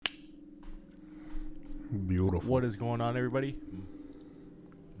Beautiful. What is going on, everybody?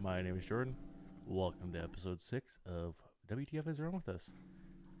 My name is Jordan. Welcome to episode 6 of WTF is Wrong With Us.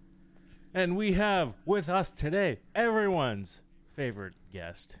 And we have with us today everyone's favorite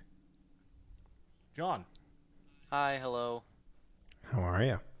guest, John. Hi, hello. How are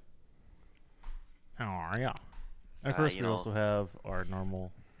you? How are ya? And of course, we also have our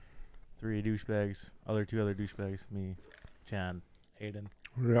normal 3 douchebags, two other douchebags, me, Chan, Aiden.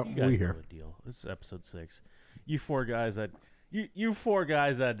 Yep, You guys we know here. the deal. This is episode 6. You four guys that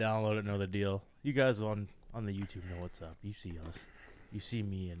download it know the deal. You guys on the YouTube know what's up. You see us. You see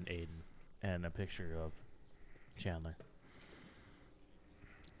me and Aiden and a picture of Chandler.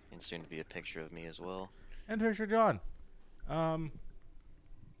 And soon to be a picture of me as well. And a picture of John. Oh,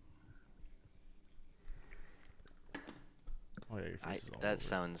 yeah, your face is all over That it.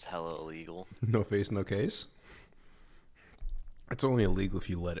 sounds hella illegal. No face, no case. It's only illegal if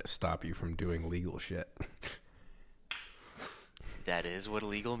you let it stop you from doing legal shit. That is what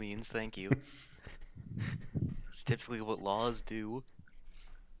illegal means, thank you. It's typically what laws do.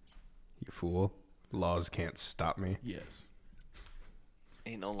 You fool. Laws can't stop me. Yes.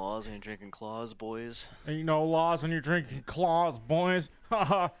 Ain't no laws when you're drinking claws, boys. Ain't no laws when you're drinking claws, boys. Ha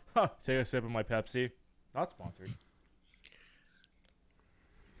ha ha. Take a sip of my Pepsi. Not sponsored.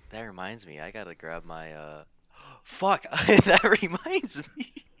 That reminds me, I gotta grab my, Fuck! That reminds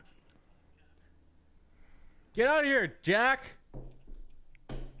me! Get out of here, Jack!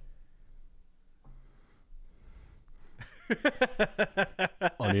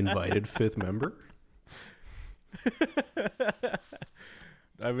 Uninvited fifth member?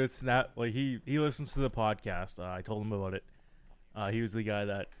 I've been he listens to the podcast. I told him about it. He was the guy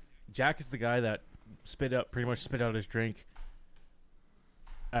that Jack is the guy that pretty much spit out his drink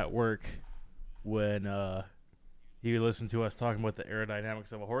at work when he listened to us talking about the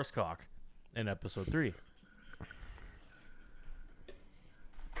aerodynamics of a horse cock in episode 3.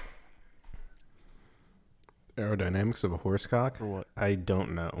 Aerodynamics of a horse cock? For what? I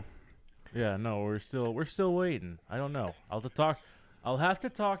don't know. Yeah, no, we're still waiting. I don't know. I'll have to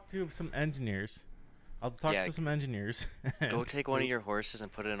talk to some engineers. I'll talk Yeah. to some engineers. Go take one of your horses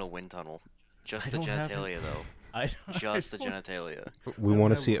and put it in a wind tunnel. Just I the don't have genitalia, though. Just the genitalia. We don't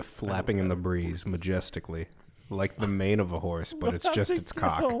want to have- see I it don't flapping in the have breeze horses. majestically. Like the mane of a horse, but it's just its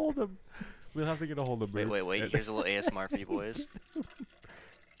cock. We'll have to get a hold of Brooke. Wait. Here's a little ASMR for you boys.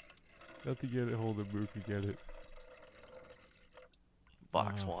 Have to get a hold of Brooke to get it.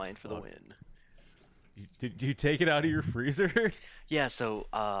 Box Oh, wine for the fuck. win. Did you take it out of your freezer? Yeah, so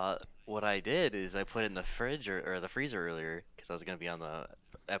what I did is I put it in the fridge or the freezer earlier because I was gonna be on the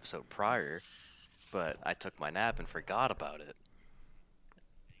episode prior, but I took my nap and forgot about it.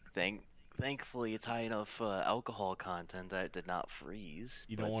 Thankfully, it's high enough alcohol content that it did not freeze.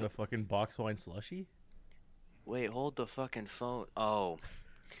 You but don't it's want a fucking box wine slushy? Wait, hold the fucking phone. Oh,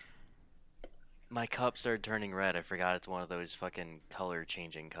 my cup started turning red. I forgot it's one of those fucking color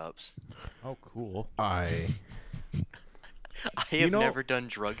changing cups. Oh, cool. I I You have know- never done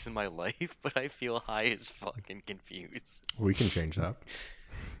drugs in my life, but I feel high as fucking confused. We can change that.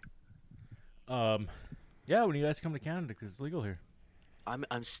 Yeah, when you guys come to Canada, because it's legal here.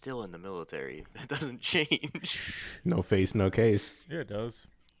 I'm still in the military. It doesn't change. No face, no case. Yeah, it does.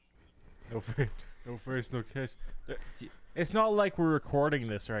 No face, no case. It's not like we're recording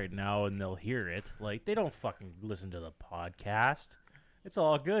this right now and they'll hear it. Like, they don't fucking listen to the podcast. It's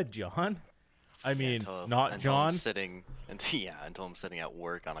all good, John. I mean, not until John. Until I'm sitting at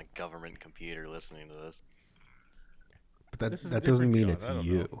work on a government computer listening to this. But This is a that doesn't different mean John. it's I don't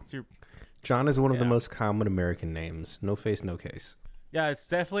you. know. It's your- John is one of the Yeah. most common American names. No face, no case. Yeah, it's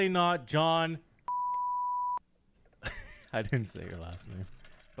definitely not John. I didn't say your last name,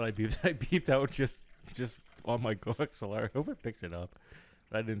 but I beeped out just on my XLR. I hope it picks it up.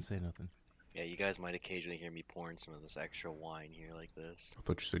 But I didn't say nothing. Yeah, you guys might occasionally hear me pouring some of this extra wine here like this. I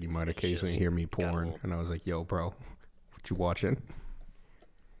thought you said you might It's occasionally just hear me got a porn, little- and I was like, "Yo, bro, what you watching?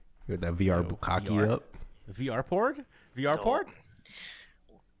 You got that VR Yo, bukkake VR? up?" VR port? VR No. port?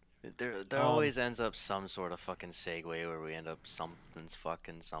 There Um, always ends up some sort of fucking segue where we end up something's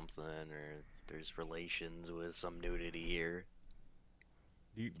fucking something, or there's relations with some nudity here.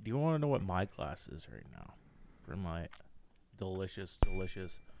 Do you want to know what my glass is right now? For my delicious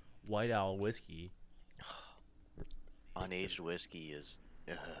White Owl whiskey. Unaged whiskey is.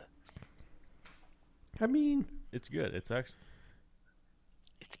 I mean, It's good. It's actually.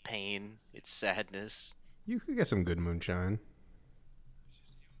 It's pain. It's sadness. you could get some good moonshine.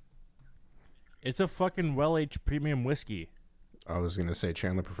 It's a fucking well-aged premium whiskey. I was gonna say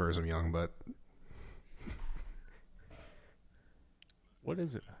Chandler prefers them young, but What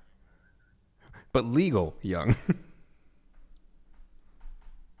is it? but legal young.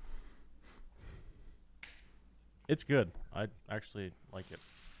 It's good. I actually like it.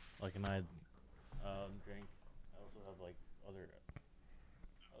 Like, and I drink. I also have like other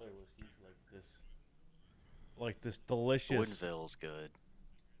whiskeys like this delicious Woodinville's good.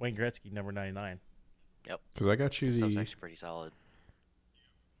 Wayne Gretzky number 99. Yep. Because I got you This stuff's the. actually pretty solid.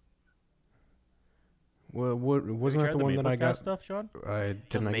 Well, what Have wasn't you that tried the one Maple that I got? Cask stuff, Sean? I The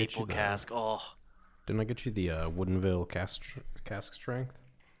didn't. I get you maple cask. Oh, Didn't I get you the Woodinville cask strength?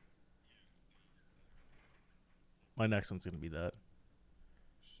 My next one's gonna be that.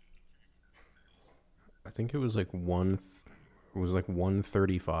 I think it was like it was like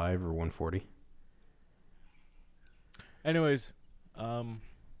 135 or 140. Anyways,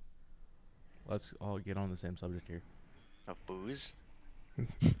 let's all get on the same subject here. of booze.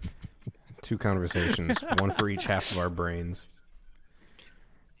 2 conversations, one for each half of our brains.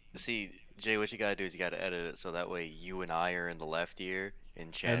 See, Jay, what you gotta do is you gotta edit it so that way you and I are in the left ear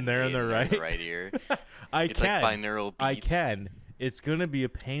and Chad And they're in the Hayden are in right? the right ear. I It's can. like binaural beats. I can. It's gonna be a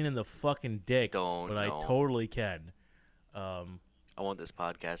pain in the fucking dick, Don't but know. I totally can. I want this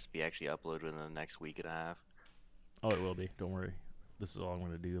podcast to be actually uploaded within the next week and a half. Oh, it will be. Don't worry. This is all I'm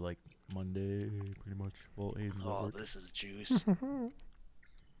gonna do, like Monday, pretty much. Well, Aiden's at Oh, work. this is juice.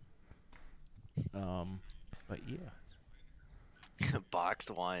 But yeah.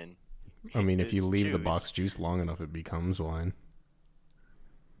 Boxed wine. I mean, if you It's leave the juice. box juice long enough, it becomes wine.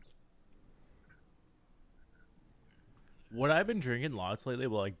 What I've been drinking lots lately,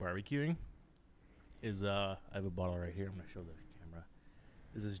 while like barbecuing, is I have a bottle right here. I'm gonna show the camera.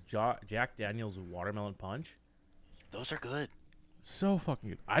 Is this Jack Daniel's watermelon punch? Those are good. So fucking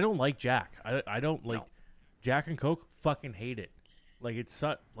good. I don't like Jack. I don't like No. Jack and Coke. Fucking hate it. Like it's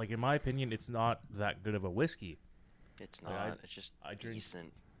not like in my opinion, it's not that good of a whiskey. It's Like, not. It's just I drink-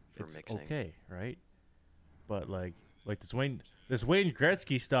 decent for It's mixing. okay, right? But like this Wayne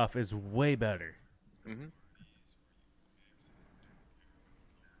Gretzky stuff is way better. Mm-hmm.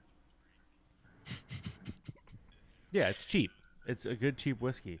 Yeah, it's cheap. It's a good cheap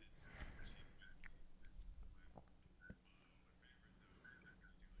whiskey.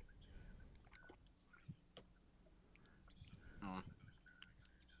 Mm.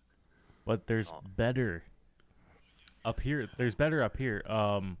 But there's Oh. better up here. There's better up here.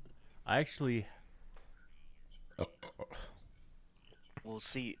 I actually Well,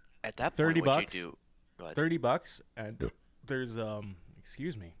 see, at that point, 30 what bucks? you do? Go ahead. $30 and there's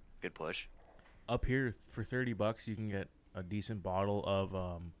excuse me. Good push. Up here for $30 you can get a decent bottle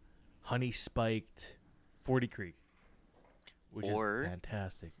of honey spiked 40 Creek, which Or is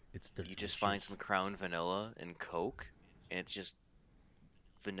fantastic. It's delicious. You just find some Crown Vanilla and Coke, and it's just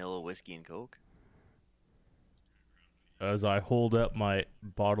vanilla whiskey and Coke. As I hold up my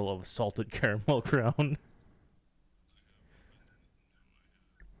bottle of salted caramel Crown.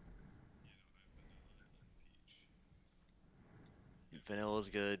 Vanilla's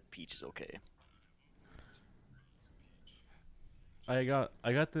good. Peach is okay. I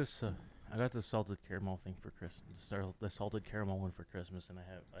got this salted caramel thing for Christmas. The salted caramel one for Christmas, and I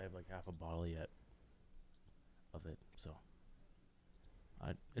have like half a bottle yet of it. So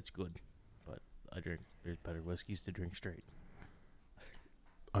it's good, but there's better whiskeys to drink straight.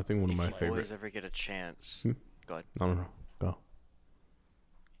 I think one of my If you favorite. always ever get a chance, go ahead. No. Go.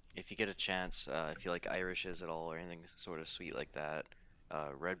 If you get a chance, if you like Irishes at all or anything sort of sweet like that,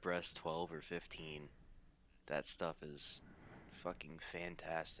 Redbreast 12 or 15, that stuff is fucking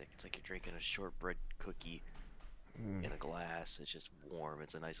fantastic. It's like you're drinking a shortbread cookie in a glass. It's just warm.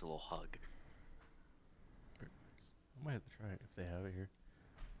 It's a nice little hug. I might have to try it if they have it here.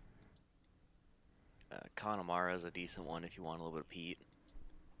 Connemara is a decent one if you want a little bit of peat.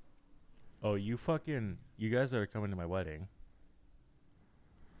 Oh, you guys are coming to my wedding.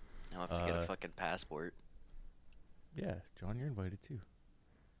 I'll have to get a fucking passport. Yeah, John, you're invited too.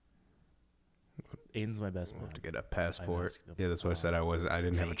 Aiden's my best We'll man. have to get a passport. asked them. Yeah, that's what I said. I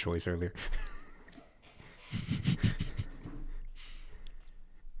didn't have a choice earlier.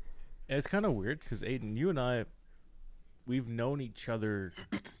 And it's kind of weird because Aiden, you and I, we've known each other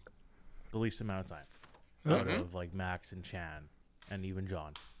the least amount of time out of like Max and Chan and even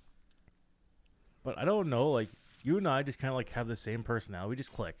John. But I don't know, like you and I just kind of like have the same personality. We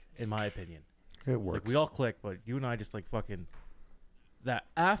just click, in my opinion. It works. Like we all click, but you and I just like fucking that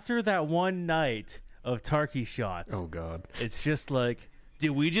after that one night of Tarky shots. Oh God, It's just like,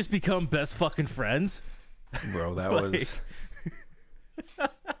 did we just become best fucking friends? bro, that Like- was.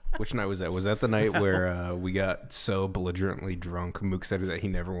 Which night was that? Was that the night where we got so belligerently drunk? Mook said that he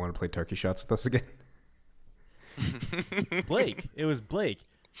never wanted to play turkey shots with us again. Blake. It was Blake.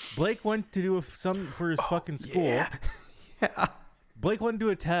 Blake went to do something for his fucking school. Yeah. Yeah. Blake went to do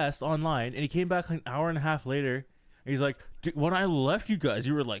a test online, and he came back like an hour and a half later. And he's like, "Dude, when I left you guys,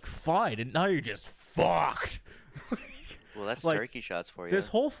 you were like fine, and now you're just fucked." Well, that's Like, turkey shots for you. This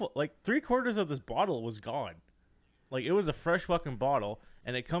whole like 3/4 of this bottle was gone. Like it was a fresh fucking bottle,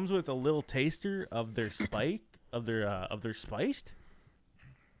 and it comes with a little taster of their of their spiced.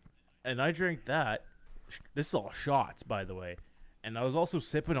 And I drank that. This is all shots, by the way. And I was also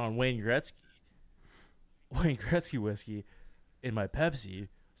sipping on Wayne Gretzky whiskey in my Pepsi.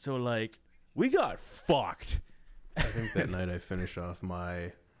 So like we got fucked. I think that night I finished off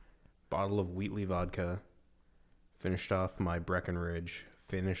my bottle of Wheatley vodka, finished off my Breckenridge,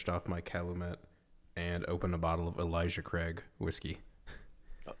 finished off my Calumet, and opened a bottle of Elijah Craig whiskey.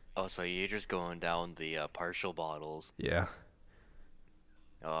 Oh, so you're just going down the partial bottles. Yeah.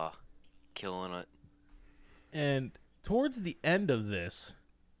 Oh, killing it. And towards the end of this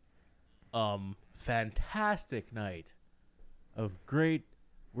fantastic night of great,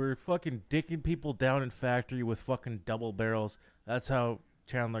 we're fucking dicking people down in factory with fucking double barrels. That's how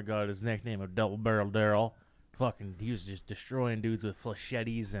Chandler got his nickname of Double Barrel Daryl. Fucking, he was just destroying dudes with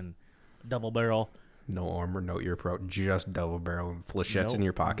flechettes and double barrel. No armor, no ear pro, just double barrel and flechettes in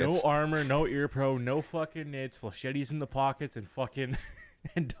your pockets. No armor, no ear pro, no fucking nits, flechettes in the pockets, and fucking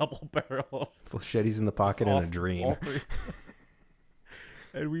and double barrels. Flechettes in the pocket and a dream. All three.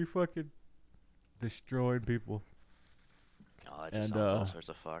 And we fucking destroying people. Oh, that just sounds all sorts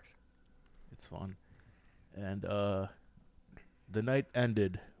of fucked. It's fun. And the night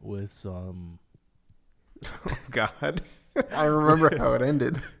ended with some... Oh, God. I remember how it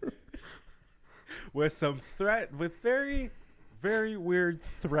ended. with very, very weird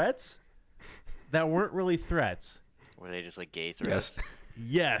threats that weren't really threats. Were they just like gay threats?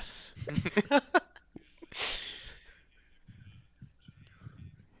 Yes.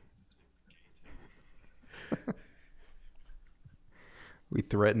 We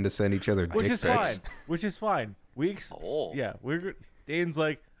threatened to send each other dick pics. Which is fine. Oh. Yeah, Dane's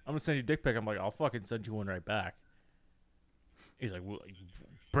like, I'm gonna send you a dick pic. I'm like, I'll fucking send you one right back. He's like, well,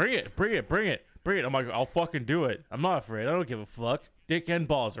 bring it. I'm like, I'll fucking do it. I'm not afraid. I don't give a fuck. Dick and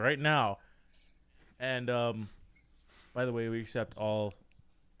balls right now. And by the way, we accept all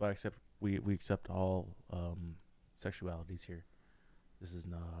sexualities here. This is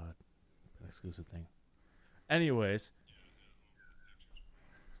not an exclusive thing. Anyways,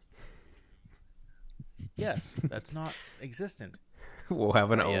 yes, that's not existent. We'll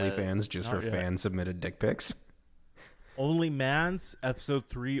have an Not yet. OnlyFans just for Not yet. fan-submitted dick pics. Only Mans, episode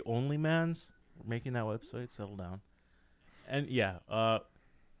 3, Only Mans. We're making that website. Settle down. And yeah,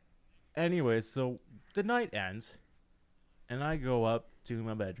 anyways, so the night ends, and I go up to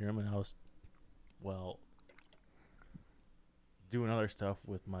my bedroom, and I was, well, doing other stuff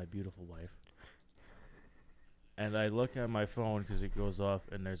with my beautiful wife. And I look at my phone because it goes off,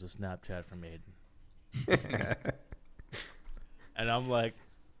 and there's a Snapchat from Aiden. And I'm like,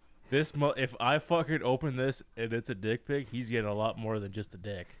 if I fucking open this and it's a dick pic, he's getting a lot more than just a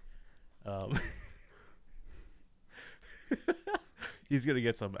dick. He's gonna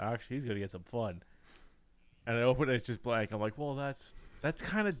get some fun. And I open it, it's just blank. I'm like, well, that's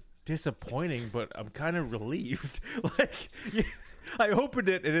kind of disappointing, but I'm kind of relieved. Like, yeah, I opened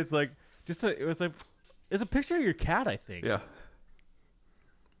it and it's like, it's a picture of your cat, I think. Yeah.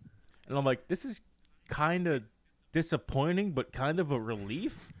 And I'm like, this is kind of disappointing, but kind of a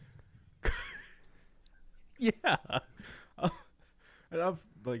relief. Yeah. And I'm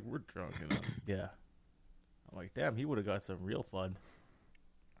like, we're drunk. And yeah. I'm like, damn, he would have got some real fun.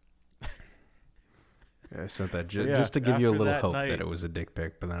 I sent that Yeah, just to give you a after little that hope night- that it was a dick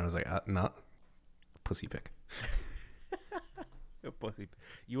pic, but then I was like, not pussy pic. A pussy.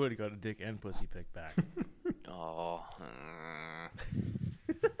 You would have got a dick and pussy pick back. Oh.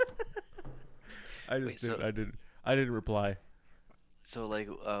 I didn't reply. So, like,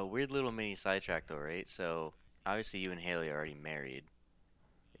 weird little mini sidetrack, though, right? So, obviously, you and Haley are already married.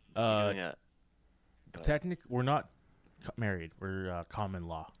 You're doing a... Go ahead. We're not married. We're common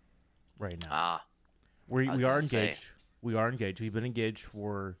law right now. Ah, We I was are gonna say. engaged. We are engaged. We've been engaged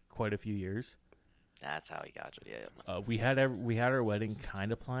for quite a few years. that's how he got you. Yeah. We had our wedding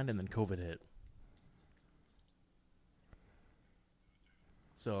kind of planned, and then COVID hit.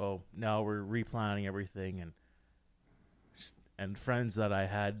 So now we're replanning everything, and friends that I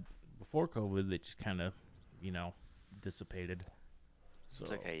had before COVID, they just kind of, dissipated. So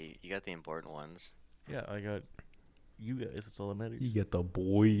It's okay. You got the important ones. yeah, I got you guys. That's all that matters. You get the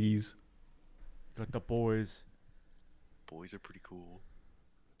boys. Got the boys. Boys are pretty cool.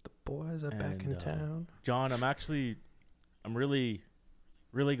 The boys are back in And, town. John, I'm really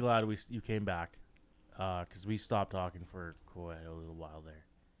Really glad you came back. Because we stopped talking for quite a little while there.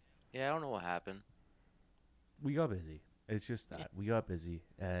 Yeah, I don't know what happened. We got busy. It's just that. Yeah. We got busy,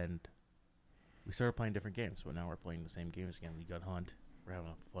 and we started playing different games, but now we're playing the same games again. We got Hunt. We're having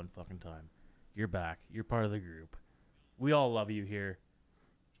a fun fucking time. You're back. You're part of the group. We all love you here.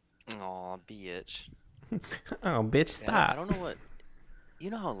 Aw, bitch. Oh, bitch, Yeah, stop. I don't know what. You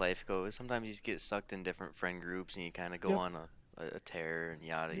know how life goes. Sometimes you just get sucked in different friend groups and you kind of go Yep. on a tear and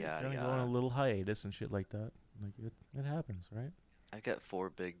yada yada Kinda go on a yada. little hiatus and shit like that. Like it happens, right? I've got 4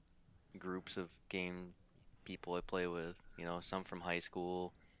 big groups of game people I play with. You know, some from high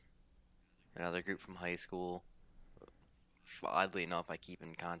school, another group from high school. Oddly enough, I keep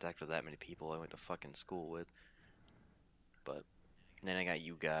in contact with that many people I went to fucking school with. But then I got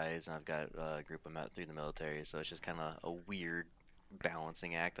you guys, and I've got a group I met through the military, so it's just kind of a weird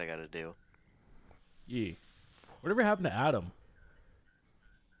balancing act I gotta do. Yeah. Whatever happened to Adam?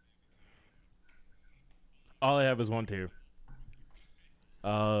 All I have is 1, 2.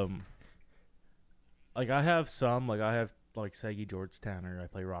 Like I have some, like I have like Saggy George Tanner I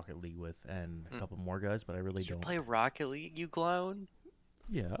play Rocket League with, and a couple more guys, but I really You don't. play Rocket League, you clown?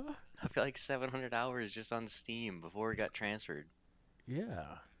 Yeah. I've got like 700 hours just on Steam before it got transferred. Yeah.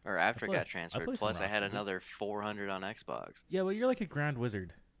 Or after play- it got I transferred. play some Plus, I had Rocket League. another 400 on Xbox. Yeah, well, you're like a Grand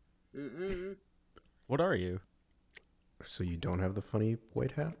Wizard. What are you? So you don't have the funny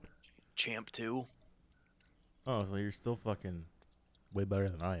white hat? Champ 2. Oh, so you're still fucking way better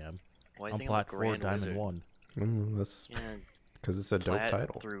than I am. Well, I I'm think I'm a Plat 4, Grand Diamond Wizard. 1. That's Yeah, because it's a dope Plat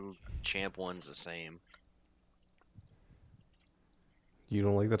title. through Champ 1's the same. You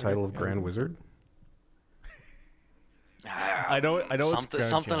don't like the title of yeah. Grand Wizard? I know it's Grand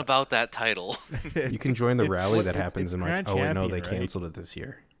Something Champ. about that title. You can join the It's rally what- that it's- happens it's in my. Grand Oh wait, no, Champion, they right? canceled it this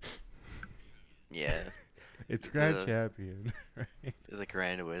year. Yeah, It's Grand Yeah. Champion, right? the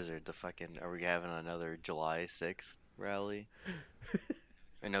Grand Wizard. The fucking. Are we having another July 6th rally?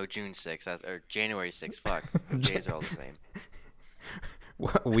 Or no, June 6th. Or January 6th. Fuck. Days are all the same.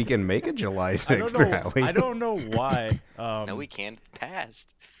 Well, we can make a July I 6th don't know. rally. I don't know why. No, we can't. It's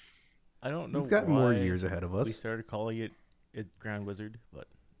past. I don't know. We've got why more years ahead of We us. started calling it Grand Wizard, but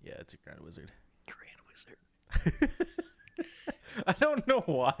yeah, it's a Grand Wizard. Grand Wizard. I don't know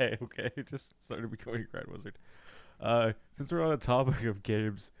why. Okay, it just started becoming Grand Wizard. Since we're on a topic of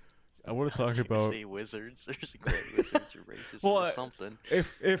games, I want to talk You about say wizards. There's a Grand Wizard. You're racist Well, or something.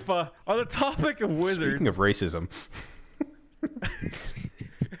 if on the topic of wizards. Speaking of racism,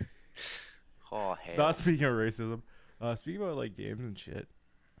 Oh, hell. Not speaking of racism. Speaking about like games and shit.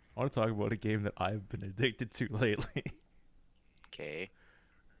 I want to talk about a game that I've been addicted to lately. Okay.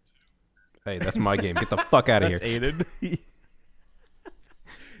 hey, that's my game. Get the fuck out of here. That's Aiden.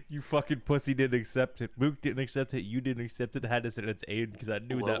 You fucking pussy didn't accept it. Mook didn't accept it. You didn't accept it. I had to say it's Aiden because I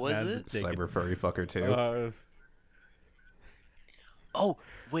knew What that was man's it? been taken. Cyber furry fucker too. Oh,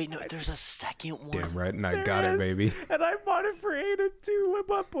 wait, no, there's a second one. Damn right, and I There got it, is. baby. And I bought it for Aiden too. I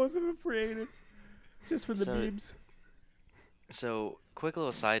bought both of them for Aiden. Just for the So- memes. So, quick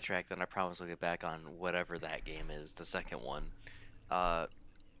little sidetrack, then I promise we'll get back on whatever that game is, the second one. Have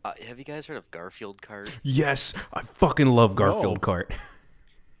you guys heard of Garfield Kart? Yes, I fucking love Garfield No. Kart.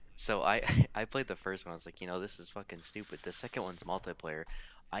 So I played the first one. I was like, this is fucking stupid. The second one's multiplayer.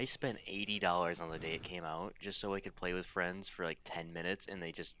 I spent $80 on the day it came out just so I could play with friends for like 10 minutes, and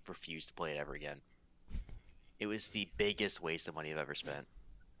they just refused to play it ever again. It was the biggest waste of money I've ever spent.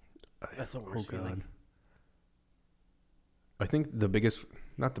 That's the worst feeling. I think the biggest,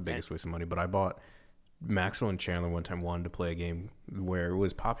 not the biggest waste of money, but I bought Maxwell and Chandler one time wanted to play a game where it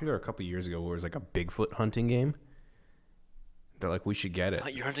was popular a couple years ago where it was like a Bigfoot hunting game. They're like, we should get it.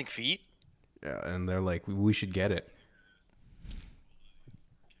 You're hunting feet? Yeah, and they're like, we should get it.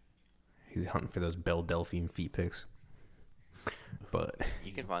 He's hunting for those Belle Delphine feet pics. But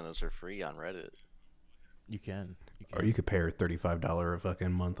You can find those for free on Reddit. You can. or you could pay her $35 a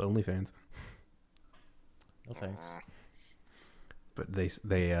fucking month OnlyFans. No thanks. But they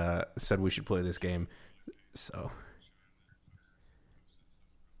said we should play this game, so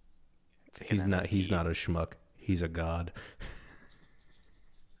It's like he's an not NFT. a schmuck. He's a god.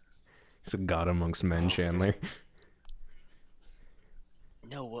 He's a god amongst men, Chandler.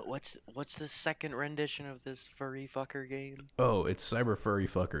 No, what's the second rendition of this furry fucker game? Oh, it's Cyber Furry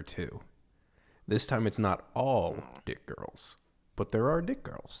Fucker 2. This time it's not all dick girls, but there are dick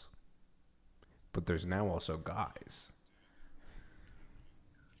girls. But there's now also guys.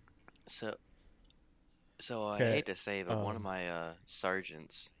 So I Okay, hate to say, but one of um, my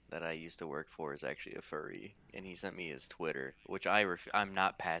sergeants that I used to work for is actually a furry, and he sent me his Twitter, which I'm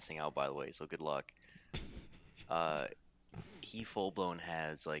not passing out, by the way, so good luck. he full blown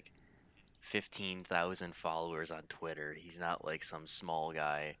has like 15,000 followers on Twitter. He's not like some small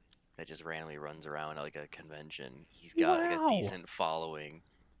guy that just randomly runs around at like a convention. He's got like a Wow. decent following.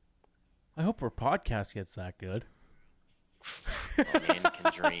 I hope our podcast gets that good. A man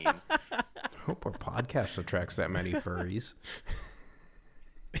can dream. I hope our podcast attracts that many furries.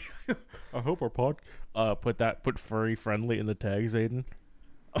 I hope our put furry friendly in the tags, Aiden.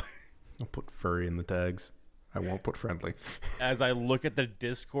 I'll put furry in the tags. I won't put friendly. As I look at the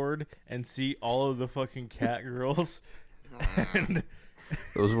Discord and see all of the fucking cat girls, and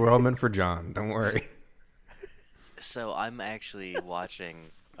Those were all meant for John. Don't worry. So I'm actually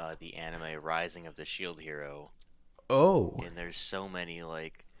watching the anime Rising of the Shield Hero, Oh. and there's so many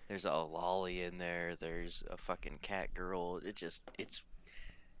like there's a lolly in there, there's a fucking cat girl. It's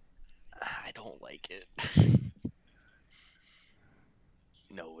I don't like it.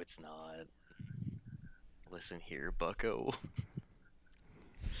 No, it's not. Listen here, bucko.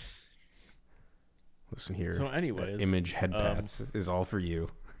 Listen here. So anyways, that image head pats is all for you.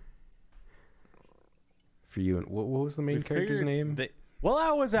 For you. And what was the main we character's figured name? that- well,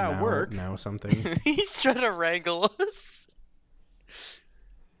 I was at work. Now something. He's trying to wrangle us.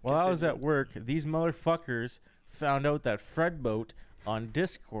 While I was at work, these motherfuckers found out that Fredboat on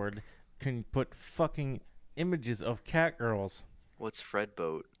Discord can put fucking images of cat girls. What's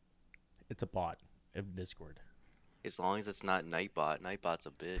Fredboat? It's a bot of Discord. As long as it's not Nightbot. Nightbot's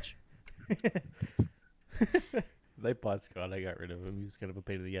a bitch. Nightbot's gone. I got rid of him. He was kind of a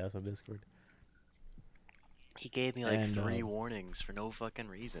pain in the ass on Discord. He gave me like And, 3 warnings for no fucking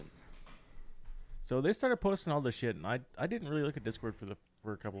reason. So they started posting all this shit, and I didn't really look at Discord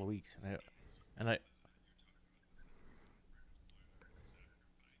for a couple of weeks,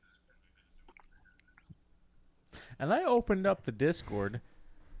 and I opened up the Discord,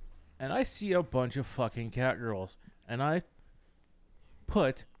 and I see a bunch of fucking cat girls, and I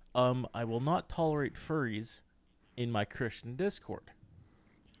put I will not tolerate furries in my Christian Discord,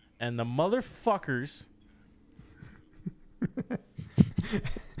 and the motherfuckers.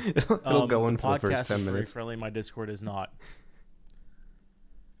 It'll go in for the first 10 Podcast is very minutes. friendly. My Discord is not.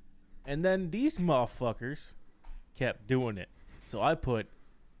 And then these motherfuckers kept doing it. So I put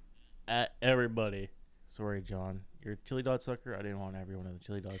at everybody. Sorry, John. You're a chili dog sucker. I didn't want everyone in the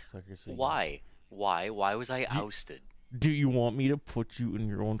chili dog sucker. So Why? Why was I ousted? do you want me to put you in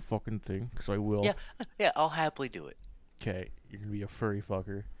your own fucking thing? Because I will. Yeah, I'll happily do it. Okay, you're gonna be a furry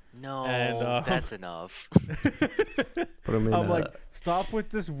fucker. No, And, that's enough. Put 'em in, I'm like, stop with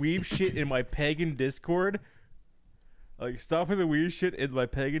this weeb shit in my pagan Discord. Like, stop with the weird shit in my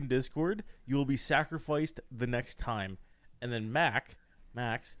pagan Discord. You will be sacrificed the next time. And then Max,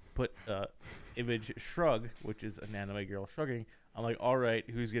 put image shrug, which is an anime girl shrugging. I'm like, all right,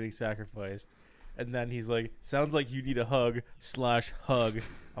 who's getting sacrificed? And then he's like, sounds like you need a hug/hug.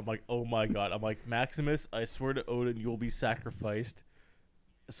 I'm like, oh my god. I'm like, Maximus, I swear to Odin, you'll be sacrificed.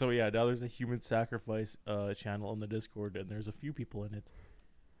 So yeah, now there's a human sacrifice channel in the Discord, and there's a few people in it.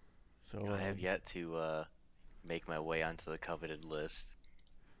 So I have yet to make my way onto the coveted list.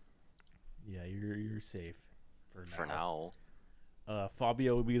 Yeah, you're safe For now.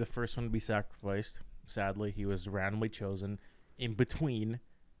 Fabio would be the first one to be sacrificed. Sadly, he was randomly chosen in between.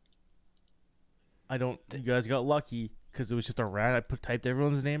 You guys got lucky because it was just a I typed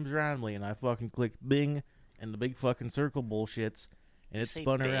everyone's names randomly, and I fucking clicked Bing, and the big fucking circle bullshits, and it Say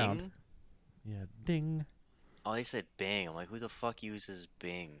spun Bing? around. Yeah, ding. Oh, they said Bing. I'm like, who the fuck uses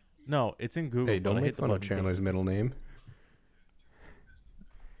Bing? No, it's in Google. hey, but don't I make hit the fun of button, Bing. Chandler's middle name.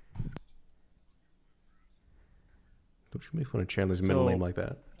 Don't you make fun of Chandler's middle So- name like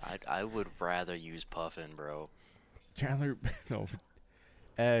that. I would rather use Puffin, bro. Chandler, no.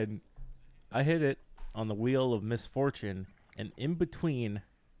 And I hit it on the wheel of misfortune, and in between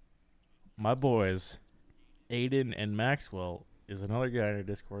my boys, Aiden and Maxwell, is another guy in our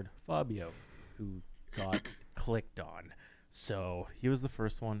Discord, Fabio, who got clicked on. So he was the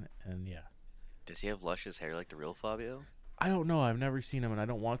first one, and yeah. Does he have luscious hair like the real Fabio? I don't know. I've never seen him, and I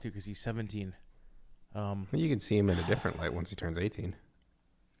don't want to because he's 17. You can see him in a different light once he turns 18.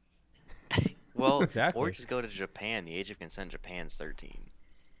 Well, Exactly. or just go to Japan. The age of consent in Japan's 13.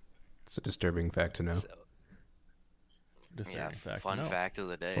 It's a disturbing fact to know. So, Disturbing yeah, fact. fun No. fact of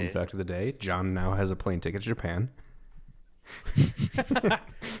the day. Fun fact of the day: John now has a plane ticket to Japan.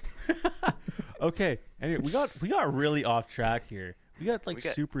 Okay, anyway, we got really off track here. We got We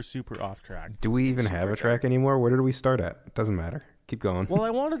got- super off track. Do we even have a track anymore? Where did we start at? It doesn't matter. Keep going. Well, I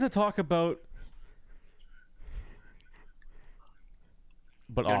wanted to talk about.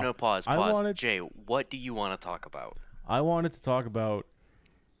 But No, pause. I wanted- Jay, what do you want to talk about? I wanted to talk about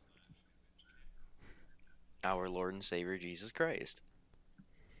Our Lord and Savior Jesus Christ.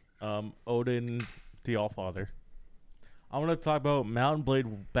 Odin, the Allfather. I want to talk about Mountain Blade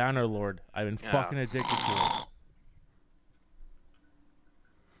Bannerlord. I've been fucking addicted to it.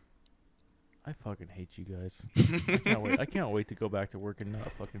 I fucking hate you guys. I can't wait to go back to work and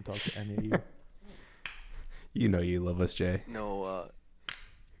not fucking talk to any of you. You know you love us, Jay. No,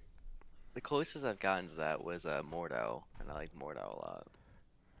 the closest I've gotten to that was Mordau, and I liked Mordau a lot.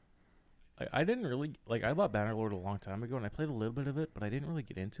 I didn't really like. I bought Bannerlord a long time ago, and I played a little bit of it, but I didn't really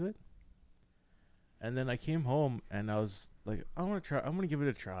get into it. And then I came home, and I was like, I want to try. I'm gonna give it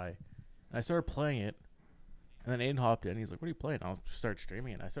a try. And I started playing it, and then Aiden hopped in. He's like, "What are you playing?" I'll start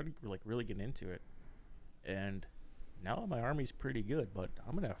streaming it. I started like really getting into it, and now my army's pretty good, but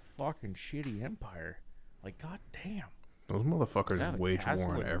I'm in a fucking shitty empire. Like, goddamn. Those motherfuckers wage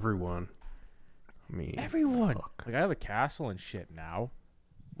war on everyone. I mean, everyone. Fuck. Like, I have a castle and shit now,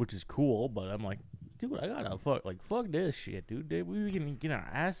 which is cool, but I'm like, dude, I gotta fuck this shit, dude. We can get our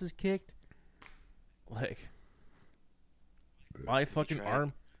asses kicked. Like, my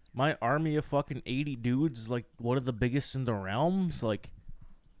army of fucking 80 dudes is like one of the biggest in the realms. Like,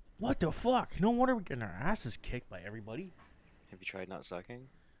 what the fuck? No wonder we're getting our asses kicked by everybody. Have you tried not sucking?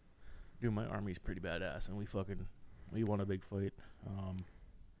 Dude, my army's pretty badass, and we won a big fight.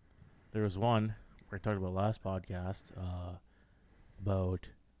 There was one where I talked about last podcast about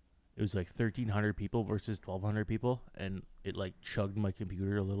it was like 1,300 people versus 1,200 people, and it like chugged my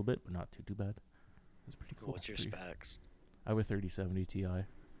computer a little bit, but not too bad. It's pretty cool. What's your specs? I have a 3070 Ti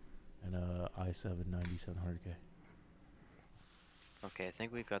and a i7 9700K. Okay, I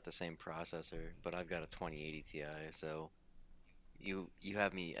think we've got the same processor, but I've got a 2080 Ti, so you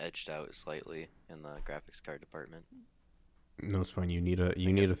have me edged out slightly in the graphics card department. No, it's fine. You need a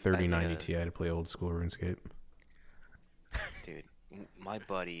 3090 Ti to play old school RuneScape. Dude, my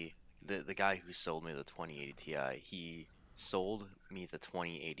buddy, the guy who sold me the 2080 Ti, he sold me the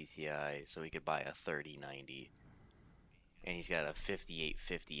 2080 Ti so he could buy a 3090. And he's got a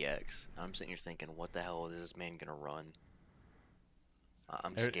 5850X. I'm sitting here thinking, what the hell is this man gonna run?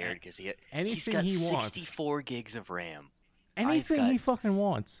 I'm scared because he's got 64 gigs of RAM. Anything he fucking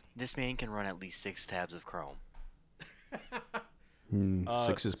wants. This man can run at least 6 tabs of Chrome.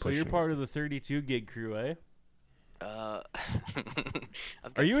 6 is pushing. So you're part of the 32 gig crew, eh? Are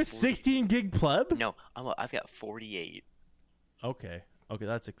you a 16 gig pleb? No, I've got 48. Okay,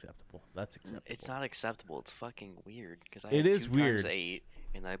 that's acceptable. It's not acceptable. It's fucking weird because I had two 2 times 8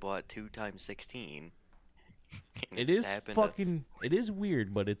 and I bought 2 times 16. It is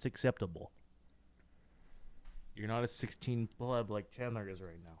weird, but it's acceptable. You're not a 16 pleb like Chandler is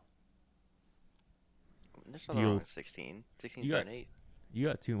right now. There's nothing wrong with 16. 16's better than 8. You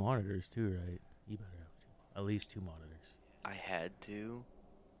got 2 monitors too, right? You better have at least 2 monitors. I had to.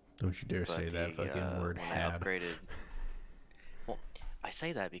 Don't you dare say that fucking word, had. I upgraded. Well, I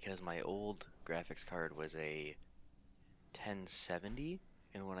say that because my old graphics card was a 1070,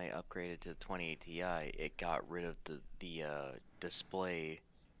 and when I upgraded to the 2080 Ti, it got rid of the display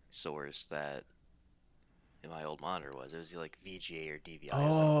source that my old monitor was. It was like VGA or DVI. It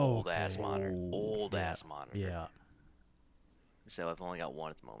was an old ass monitor. Ass monitor. Yeah. So I've only got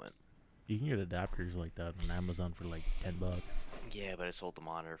one at the moment. You can get adapters like that on Amazon for like $10. Yeah, but I sold the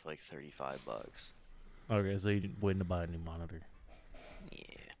monitor for like $35. Okay, so you waiting to buy a new monitor? Yeah.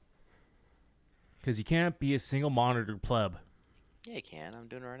 Because you can't be a single monitor pleb. Yeah, you can. I'm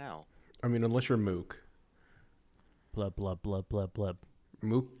doing it right now. I mean, unless you're Mook. Pleb. Mook.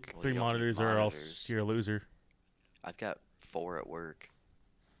 Well, 3 monitors or else you're a loser. I've got 4 at work.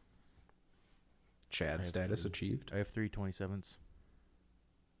 Chad status achieved. I have 3 27s.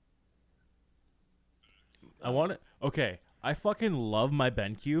 I want it. Okay, I fucking love my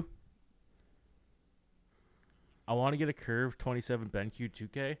BenQ. I want to get a curved 27 BenQ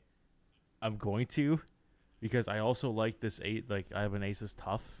 2K. I'm going to, because I also like this 8. Like, I have an Asus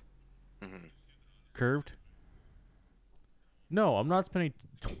Tough. Curved. No, I'm not spending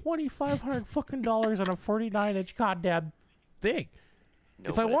 $2,500 fucking dollars on a 49-inch goddamn thing. No,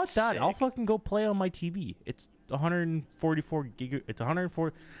 if I want that, sick. I'll fucking go play on my TV. It's 144 gig. It's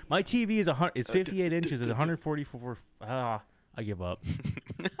 104. My TV is 58 inches. It's 144. I give up.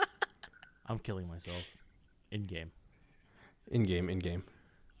 I'm killing myself. In game. In-game.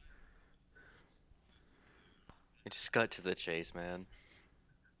 It just got to the chase, man.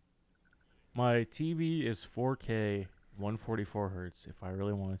 My TV is 4K, 144 hertz. If I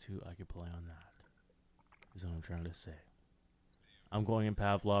really wanted to, I could play on that. Is what I'm trying to say. I'm going in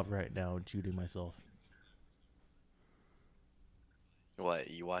Pavlov right now and shooting myself.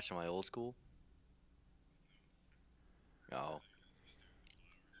 What, you watching my old school? Oh.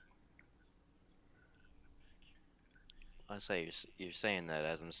 I say you're saying that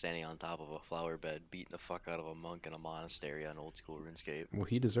as I'm standing on top of a flower bed, beating the fuck out of a monk in a monastery on old school RuneScape. Well,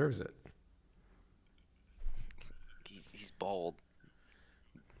 he deserves it. He's bald.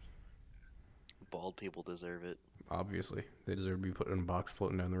 Bald people deserve it. Obviously, they deserve to be put in a box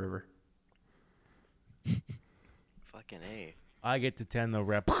floating down the river. Fucking A. I get to 10 the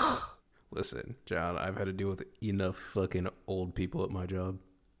rep. Listen, John, I've had to deal with enough fucking old people at my job.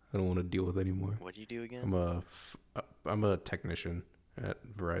 I don't want to deal with anymore. What do you do again? I'm a technician at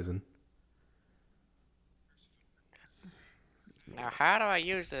Verizon. Now, how do I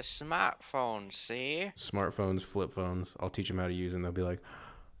use this smartphone, see? Smartphones, flip phones. I'll teach them how to use them. They'll be like,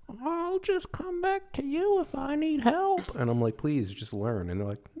 I'll just come back to you if I need help. And I'm like, please, just learn. And they're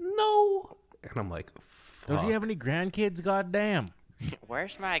like, no. And I'm like, fuck. Don't you have any grandkids? Goddamn.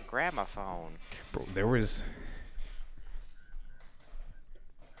 Where's my gramophone? Bro, there was...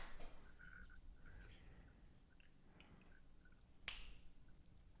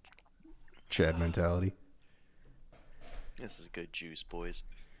 Chad mentality. This is good juice, boys.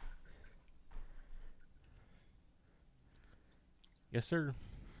 Yes, sir.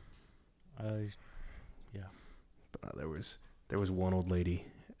 Yeah. But there was one old lady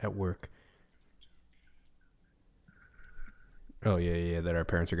at work. Oh, yeah, that our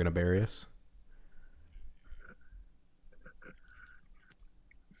parents are going to bury us.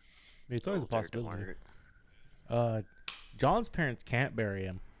 It's always a Dear possibility. Margaret. John's parents can't bury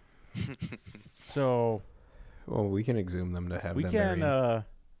him. So Well, we can exhume them to have we them can buried.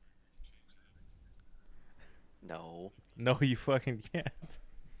 No. no, you fucking can't.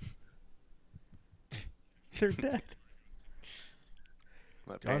 They're dead.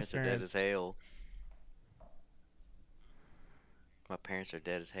 My parents are dead parents- as hail. My parents are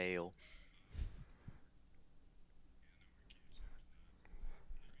dead as hail.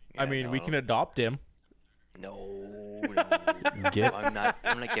 I Yeah, mean, no, we I can don't- adopt him. No. Get I'm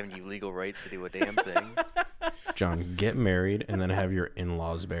not giving you legal rights to do a damn thing. John, get married and then have your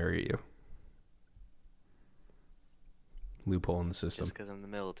in-laws bury you. Loophole in the system. Just because I'm in the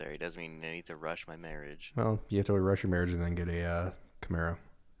military doesn't mean I need to rush my marriage. Well, you have to rush your marriage and then get a Camaro.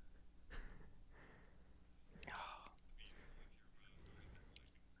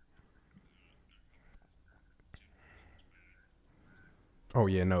 Oh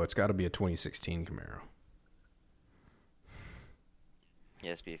yeah, no, it's got to be a 2016 Camaro.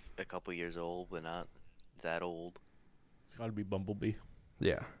 Yes, be a couple years old, but not that old. It's got to be Bumblebee.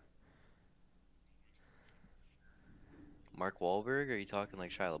 Yeah. Mark Wahlberg, or are you talking like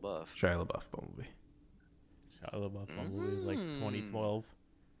Shia LaBeouf? Shia LaBeouf Bumblebee. Shia LaBeouf, Bumblebee, like 2012,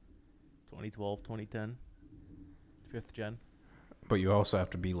 2010, 5th gen. But you also have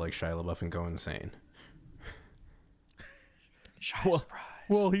to be like Shia LaBeouf and go insane. Shia Well- surprise.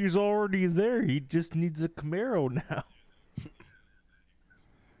 Well, he's already there. He just needs a Camaro now.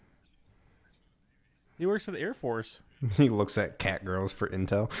 He works for the Air Force. He looks at cat girls for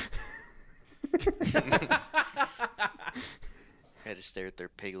intel. I had to stare at their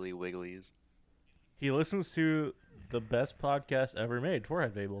piggly wigglies. He listens to the best podcast ever made,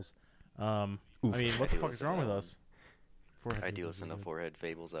 Forehead Fables. I mean, what the I do fuck is listen wrong to with them. us? Forehead I do Fables listen to is Forehead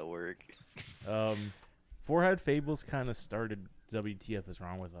Fables at work. good. Forehead Fables kind of started WTF is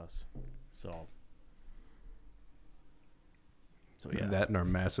wrong with us. So yeah. That and our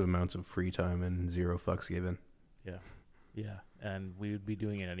massive amounts of free time and zero fucks given. Yeah, and we would be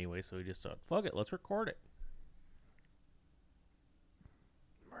doing it anyway, so we just thought, fuck it, let's record it.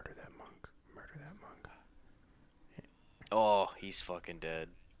 Murder that monk. Murder that monk. Oh, he's fucking dead.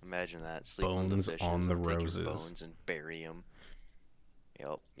 Imagine that. Sleep on the Bones fishes on the and take roses. your bones and bury them.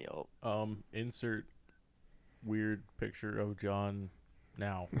 Yep. Insert weird picture of John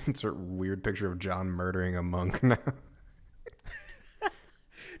now. It's a weird picture of John murdering a monk now.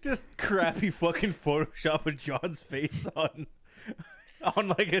 Just crappy fucking Photoshop of John's face on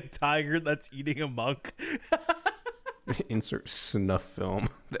like a tiger that's eating a monk. Insert snuff film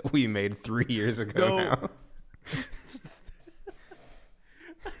that we made 3 years ago No. now.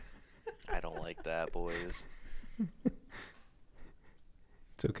 I don't like that, boys.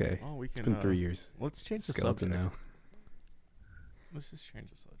 It's okay. Oh, we It's can. been 3 years. Let's change the Skeleton subject. now. Let's just change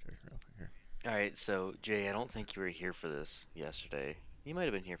the subject real quick here. Alright, so, Jay, I don't think you were here for this yesterday. You might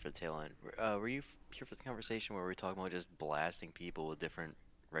have been here for the tail end. Were you here for the conversation where we were talking about just blasting people with different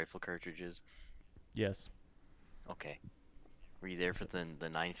rifle cartridges? Yes. Okay. Were you there for the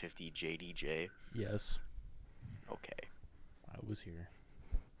 950 JDJ? Yes. Okay. I was here.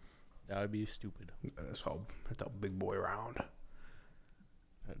 That would be stupid. That's how big boy around.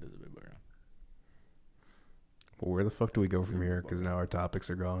 That is a bit better. Well, where the fuck do we go from here? Because now our topics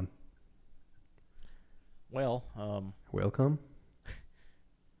are gone. Well, Welcome.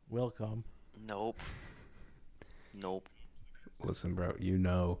 welcome. Nope. Nope. Listen, bro. You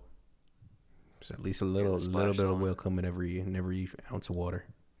know, there's at least a the little splash bit of zone. welcome in every ounce of water.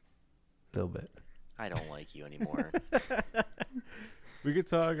 A little bit. I don't like you anymore. We could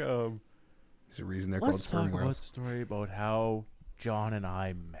talk. There's a reason they're called Let's sperm talk about whales. the story about how John and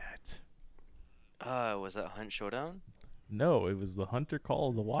I met. Was that Hunt Showdown? No, it was the Hunter Call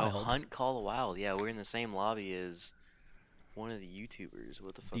of the Wild. Oh, Hunt Call the Wild. Yeah, we're in the same lobby as one of the YouTubers.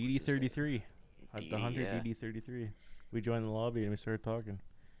 What the fuck? was his name? DD33. The Hunter yeah. DD33. We joined the lobby and we started talking,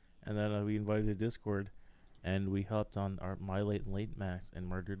 and then we invited to Discord, and we hopped on my late max and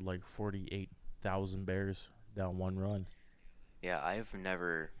murdered like 48,000 bears down one run. Yeah, I've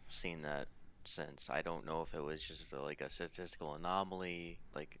never seen that since. I don't know if it was just like a statistical anomaly,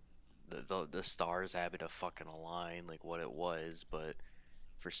 like the stars happened to fucking align, like what it was, but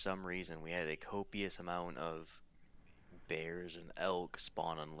for some reason we had a copious amount of bears and elk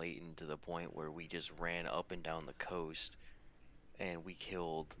spawn on Layton to the point where we just ran up and down the coast and we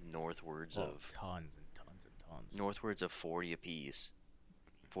killed northwards Oh, of tons and tons. 40 apiece,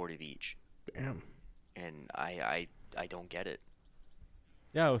 40 of each, Damn. and I don't get it.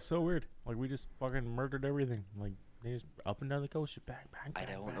 Yeah, it was so weird. Like we just fucking murdered everything. Like they just up and down the coast, just bang, bang, I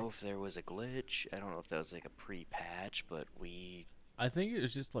bang, don't bang. know if there was a glitch. I don't know if that was like a pre-patch, but I think it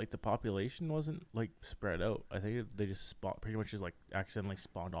was just like the population wasn't like spread out. I think they just pretty much just like accidentally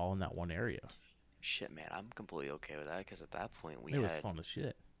spawned all in that one area. shit, man, I'm completely okay with that because at that point It was fun as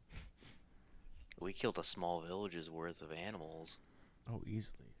shit. we killed a small village's worth of animals. Oh,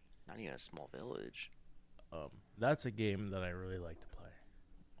 easily. Not even a small village. That's a game that I really like to play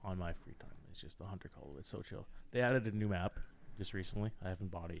on my free time. It's just the Hunter Call. It's so chill. They added a new map just recently. I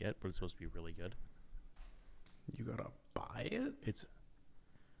haven't bought it yet, but it's supposed to be really good. You gotta buy it? It's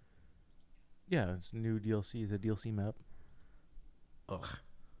new DLC. It's a DLC map. Ugh.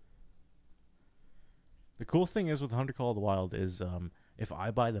 The cool thing is with Hunter Call of the Wild is if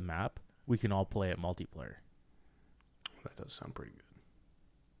I buy the map, we can all play it multiplayer. That does sound pretty good.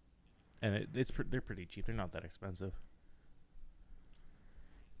 And they're pretty cheap. They're not that expensive.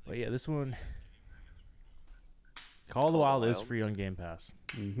 But yeah, this one, Call of the Wild is free on Game Pass.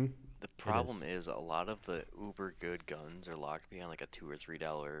 Mm-hmm. The problem is a lot of the uber good guns are locked behind like a $2 or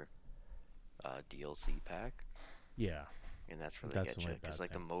 $3 DLC pack, Yeah, and that's where they That's get the you. only Because bad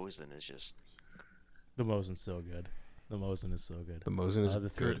like the thing. Mosin is just the Mosin's so good. The Mosin is so good. The Mosin is the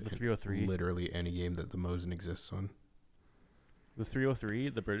good. the in 303. Literally any game that the Mosin exists on. The 303,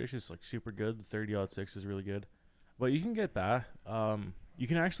 the British is like super good. The 30-06 is really good. But you can get back. You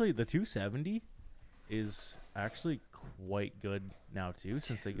can actually, the 270 is actually quite good now too,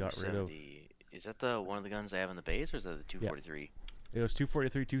 since they got rid of. 270. Is that the one of the guns they have in the base, or is that the 243? It was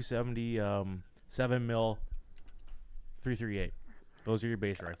 243, 270, 7 mil, 338. Those are your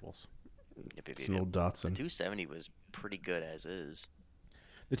base rifles. Yep, It's an old The Datsun. 270 was pretty good as is.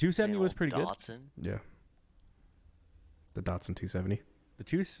 The 270 was Same pretty old good. Datsun. Yeah. The Datsun 270. The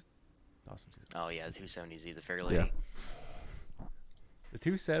Dawson 270. Oh yeah, the 270Z, the Fair Lady. Yeah. The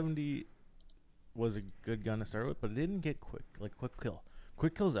 270 was a good gun to start with, but it didn't get quick kill.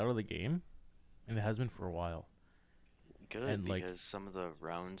 Quick kill's out of the game, and it has been for a while. Good, And, like- because some of the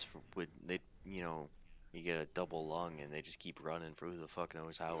rounds you get a double lung and they just keep running for who the fuck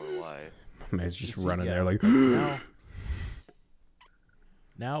knows how or why. Man's just see, running yeah. there like.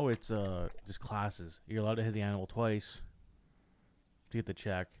 Now it's just classes. You're allowed to hit the animal twice to get the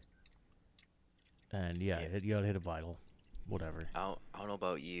check, and you gotta hit a vital, whatever. I don't know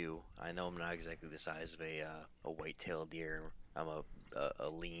about you. I know I'm not exactly the size of a white-tailed deer. I'm a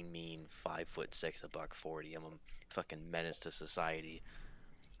lean, mean 5'6", $140. I'm a fucking menace to society.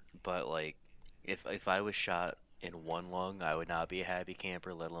 But like, if I was shot in one lung, I would not be a happy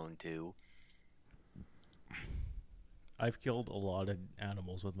camper, let alone two. I've killed a lot of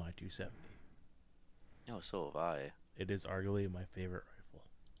animals with my 270. No, so have I. It is arguably my favorite rifle.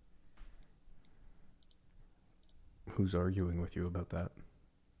 Who's arguing with you about that?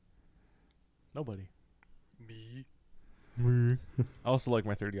 Nobody. Me. I also like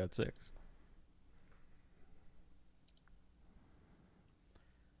my 30-06.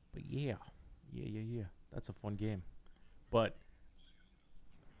 But yeah. That's a fun game. But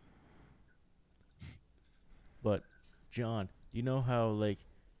John, you know how like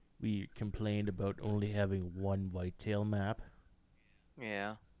we complained about only having one whitetail map?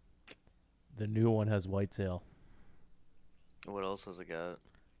 Yeah. The new one has whitetail. What else has it got?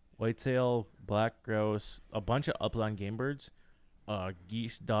 Whitetail, black grouse, a bunch of upland game birds,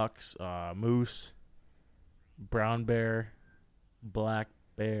 geese, ducks, moose, brown bear, black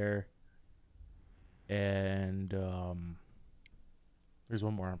bear, and there's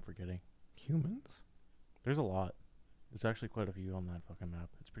one more I'm forgetting. Humans? There's a lot. There's actually quite a few on that fucking map.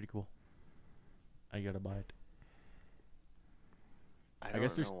 It's pretty cool. I gotta buy it. I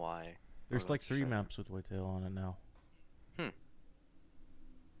guess don't know why. There's Oh, like that's 3 just- maps with whitetail on it now. Hmm.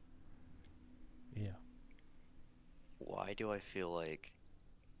 Yeah. Why do I feel like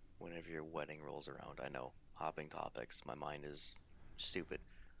whenever your wedding rolls around, I know, hopping topics, my mind is stupid.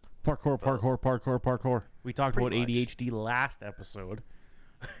 Parkour. We talked about Pretty much. ADHD last episode.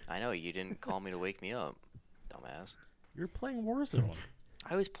 I know, you didn't call me to wake me up, dumbass. You're playing Warzone.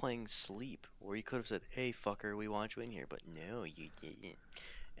 I was playing Sleep, where you could have said, hey, fucker, we want you in here, but no, you didn't.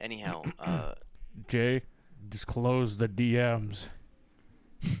 Anyhow, Jay, disclose the DMs.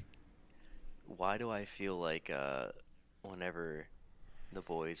 why do I feel like whenever the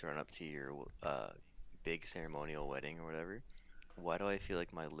boys run up to your big ceremonial wedding or whatever, why do I feel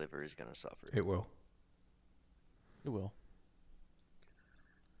like my liver is gonna suffer? It will. It will.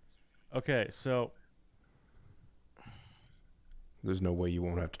 Okay, so There's no way you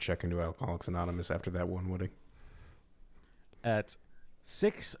won't have to check into Alcoholics Anonymous after that one wedding. at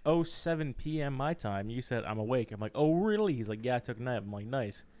 6:07 p.m. my time, you said I'm awake. I'm like, oh really? He's like, yeah, I took a nap. I'm like,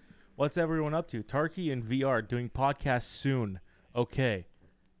 nice. What's everyone up to? Tarky and VR doing podcasts soon. Okay.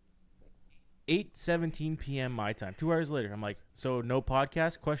 8:17 p.m. my time. 2 hours later, I'm like, so no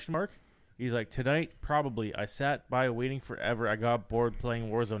podcast? Question mark. He's like, tonight probably. I sat by waiting forever. I got bored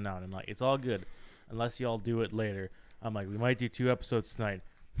playing Warzone now, and I'm like, it's all good, unless y'all do it later. I'm like, we might do 2 episodes tonight.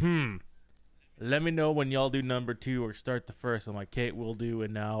 Let me know when y'all do number 2 or start the first. I'm like, Kate, we'll do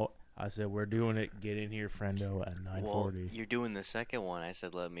it now. I said, we're doing it. Get in here, friendo, at 9:40. Well, you're doing the second one. I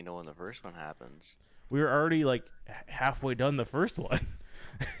said, let me know when the first one happens. We were already like halfway done the first one.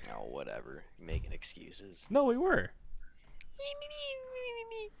 Oh, whatever. You're making excuses. No, we were.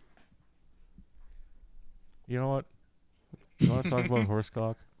 You know what? You want to talk about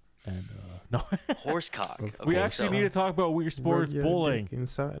horsecock? And no, Horsecock. Okay, we actually need to talk about Wii Sports Rub your bowling. dick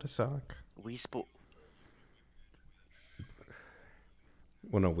inside a sock.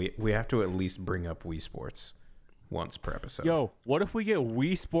 Well, no, we have to at least bring up Wii Sports once per episode. Yo, what if we get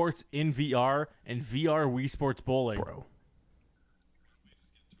Wii Sports in VR and VR Wii Sports bowling? Bro.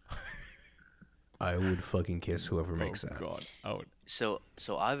 I would fucking kiss whoever makes that. God, I would. So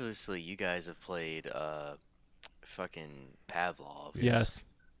obviously you guys have played fucking Pavlov. Yes.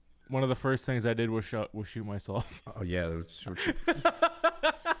 One of the first things I did was shoot myself. Oh, yeah. That's what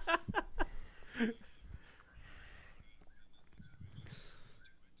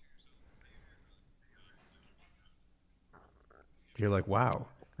You're like, wow,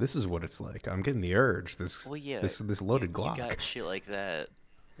 this is what it's like. I'm getting the urge. This loaded Glock. You got shit like that.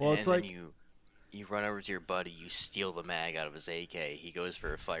 Well, and it's then like you run over to your buddy, you steal the mag out of his AK. He goes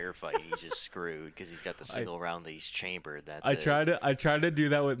for a firefight. He's just screwed because he's got the single round that he's chambered. I tried to do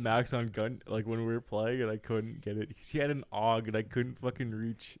that with Max on gun, like when we were playing, and I couldn't get it. He had an AUG, and I couldn't fucking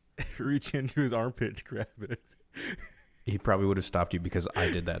reach into his armpit to grab it. He probably would have stopped you because I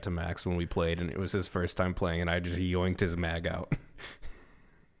did that to Max when we played, and it was his first time playing, and I just yoinked his mag out.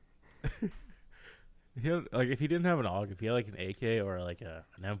 He had, like, if he didn't have an AUG, if he had like an AK or like an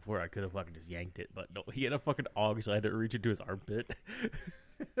M4, I could have fucking just yanked it. But no, he had a fucking AUG, so I had to reach into his armpit.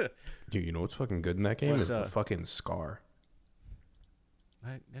 Dude, you know what's fucking good in that game What's is the that? fucking scar.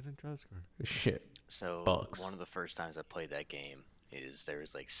 I didn't try the score. Shit. So Bugs. one of the first times I played that game is there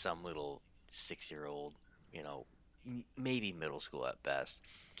was like some little 6-year-old, maybe middle school at best.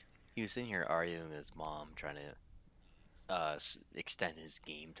 He was sitting here arguing with his mom, trying to extend his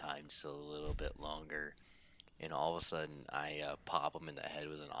game time just a little bit longer, and all of a sudden I pop him in the head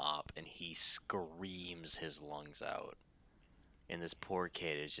with an op, and he screams his lungs out, and this poor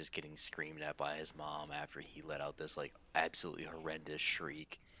kid is just getting screamed at by his mom after he let out this like absolutely horrendous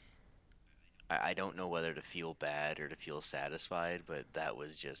shriek. I don't know whether to feel bad or to feel satisfied, but that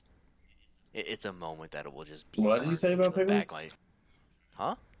was just it's a moment that it will just be. What did you say about Pickles?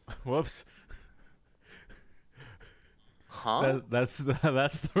 Huh? Whoops. Huh? That's the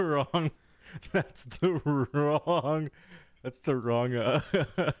wrong. That's the wrong. That's the wrong.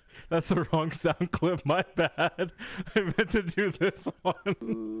 That's the wrong sound clip. My bad. I meant to do this one.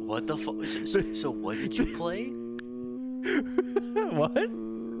 What the fuck? So what did you play? What?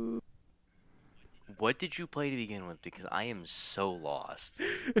 What did you play to begin with? Because I am so lost.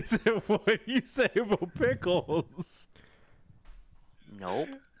 Is it what you say about pickles? Nope.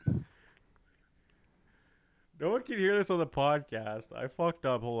 No one can hear this on the podcast. I fucked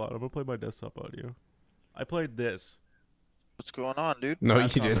up. Hold on. I'm gonna play my desktop audio. I played this. What's going on, dude? No,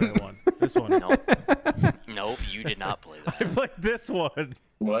 That's you not the didn't. right one. This one. Nope. Nope, you did not play I that. played this one.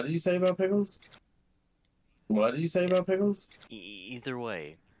 What did you say about Pickles? What did you say about pickles? Either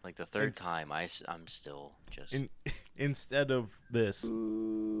way, like the third It's- time, I'm still just. Instead of this.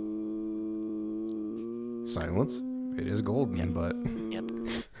 Silence. It is golden, but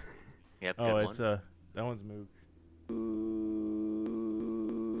Yep. Yep. Oh, Good it's one. that one's Moog.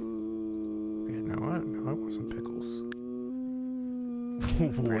 yeah, now I want some pickles.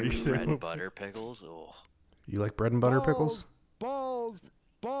 What do you say? Bread and butter pickles. Oh, You like bread and butter pickles? Balls!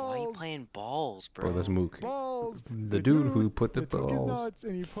 why are you Balls! playing balls, bro? Bro, that's Mook. Balls! The dude who put the that took his balls. nuts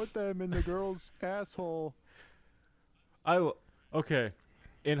and he put them in the girl's asshole. Okay.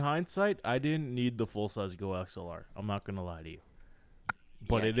 In hindsight, I didn't need the full size Go XLR. I'm not gonna lie to you.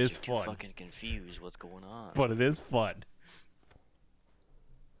 But Yeah, it 'cause is you're too fun. fucking confused. What's going on? But it is fun.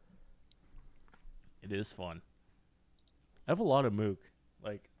 It is fun. I have a lot of Mook.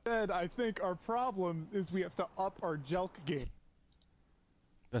 Like, Said, I think our problem is we have to up our jelk game.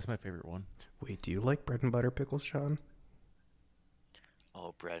 that's my favorite one. Wait, do you like bread and butter pickles, Sean?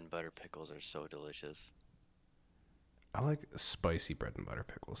 Oh, bread and butter pickles are so delicious. I like spicy bread and butter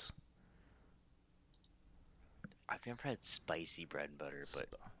pickles. I've never had spicy bread and butter, but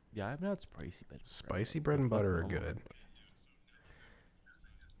Yeah, I've not spicy, but Spicy bread and butter are good.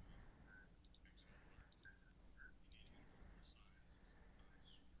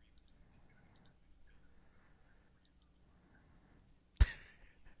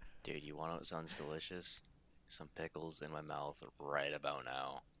 dude, you want what sounds delicious? Some pickles in my mouth right about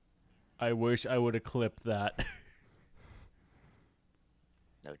now. I wish I would have clipped that.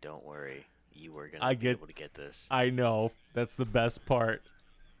 No, don't worry. You were gonna I be get- able to get this. I know. That's the best part.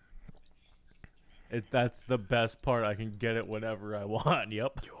 That's the best part. I can get it whenever I want.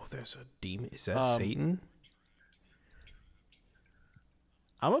 Yep. Yo, there's a demon. Is that Um, Satan?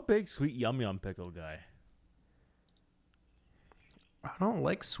 I'm a big sweet yum yum pickle guy. I don't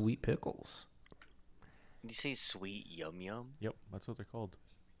like sweet pickles. Did you say sweet yum yum? Yep, that's what they're called.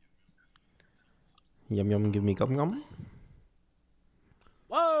 Yum yum, give me gum gum.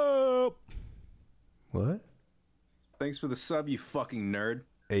 Whoa! What? Thanks for the sub, you fucking nerd.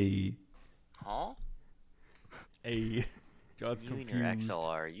 A Huh? Hey, John's You and confused. your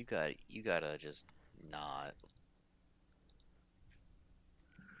XLR, you gotta just not.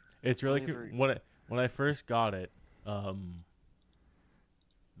 It's really Flavor- when I first got it. There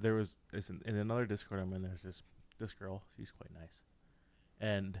was in another Discord I'm in. There's this girl. She's quite nice,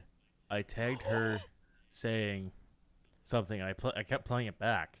 and I tagged her saying something. I kept playing it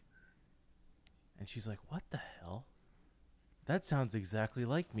back, and she's like, "What the hell? That sounds exactly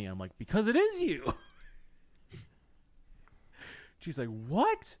like me." I'm like, "Because it is you." She's like,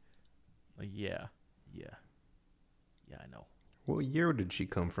 "What?" Like, yeah, I know. what year did she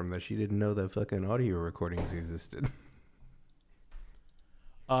come from that she didn't know that fucking audio recordings existed?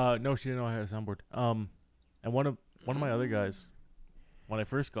 No, she didn't know I had a soundboard. And one of my other guys, when I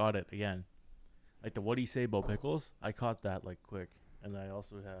first got it again, like the what do you say about pickles, I caught that like quick, and I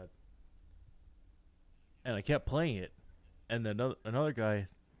also had, and I kept playing it, and then another guy,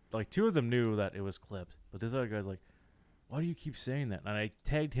 like two of them knew that it was clipped, but this other guy's like, why do you keep saying that? And I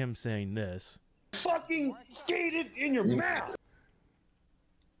tagged him saying this, Fucking skated in your mouth!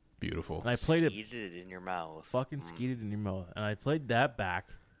 Beautiful. and I played it Skeeted it in your mouth. fucking Mm. skeeted in your mouth, and I played that back,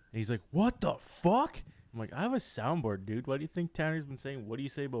 and he's like, what the fuck? I'm like, I have a soundboard, dude. Why do you think Tanner's been saying, what do you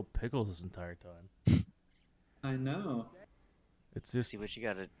say about pickles this entire time? I know. It's just, See, what you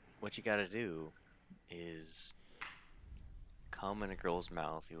gotta do is come in a girl's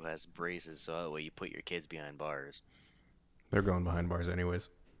mouth who has braces, so that way you put your kids behind bars. They're going behind bars anyways.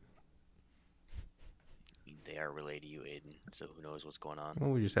 They are related to you, Aiden, so who knows what's going on.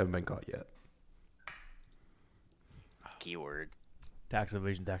 Well, we just haven't been caught yet. Keyword. tax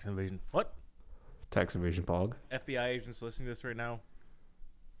evasion. What? Tax evasion pog. FBI agents listening to this right now?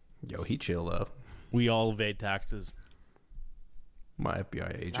 Yo, he chill though. We all evade taxes. My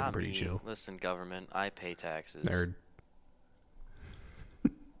FBI agent Not pretty me. chill. Listen, government, I pay taxes. Nerd.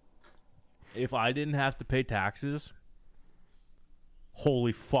 If I didn't have to pay taxes,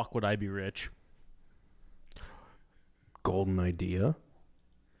 holy fuck would I be rich. Golden idea.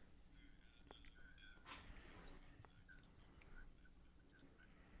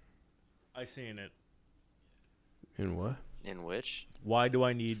 I seen it. In what? In which? Why do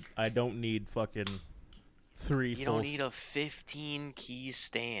I don't need fucking three You full don't need a 15 key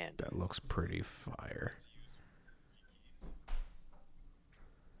stand. That looks pretty fire.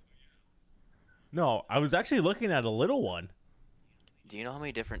 No, I was actually looking at a little one. Do you know how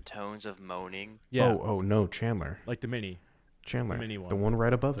many different tones of moaning? Yeah, Oh no, Chandler. like the mini. Chandler. mini The one. one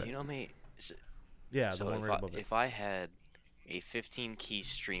right above Do it. you know how many? Yeah, So the one if right above it. if I had a 15 key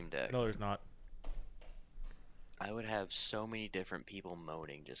stream deck, No, there's not. I would have so many different people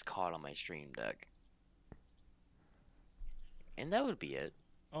moaning just caught on my stream deck. And that would be it.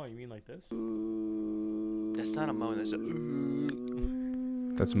 Oh, you mean like this? That's not a moan, that's a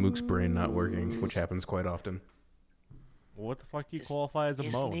That's Mook's brain not working, which happens quite often. Well, what the fuck do you His- qualify as a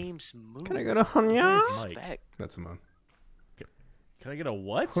His moan? name's Mook. Can I get a His name hunya? is Mike. Respect. That's a moan. Can I get a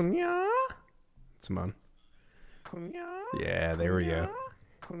what? Hunya? It's a moan. Yeah, there we go.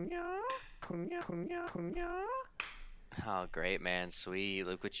 Oh, great, man. Sweet.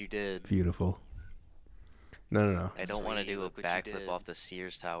 Look what you did. Beautiful. No. I don't want to Sweet, do a look what you backflip did. off the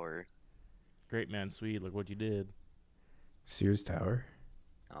Sears Tower. Great man, sweet. Look what you did. Sears Tower.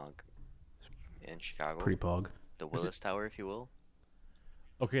 In Chicago. Pretty pog. The Willis Tower, if you will.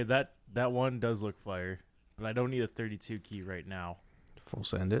 Okay, that one does look fire, but I don't need a 32 key right now. Full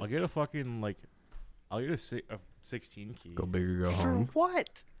send it. I'll get a fucking I'll get a 16 key. Go big or go For home.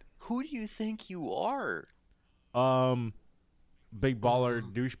 what? Who do you think you are? Big baller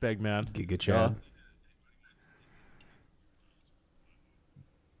douchebag man. Giga Chad.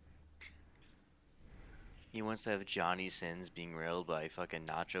 He wants to have Johnny Sins being railed by fucking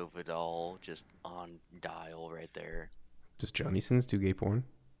Nacho Vidal just on dial right there. Does Johnny Sins do gay porn?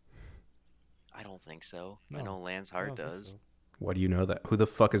 I don't think so. I No, know Lance I Hart don't think does. so. Why do you know that? Who the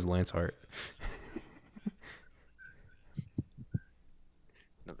fuck is Lance Hart?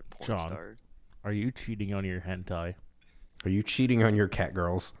 Another porn John. star. Are you cheating on your hentai? Are you cheating on your cat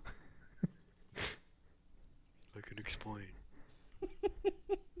girls? I can explain.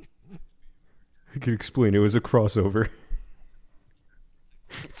 I can explain. It was a crossover.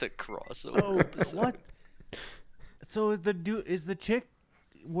 It's a crossover episode. What? So is the chick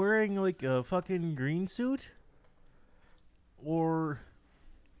wearing like a fucking green suit? Or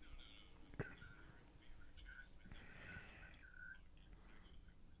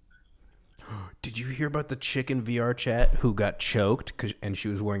Did you hear about the chick in VR chat who got choked and she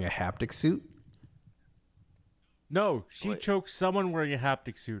was wearing a haptic suit? no, she Wait. choked someone wearing a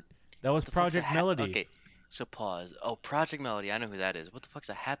haptic suit. That was The fuck's a Project Melody. Okay, so pause. Oh, Project Melody. I know who that is. What the fuck's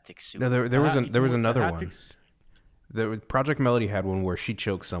a haptic suit? No, there was there was another one. Haptics- Project Melody had one where she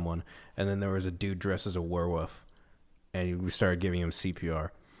choked someone, and then there was a dude dressed as a werewolf, and we started giving him CPR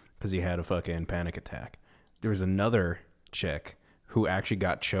because he had a fucking panic attack. There was another chick who actually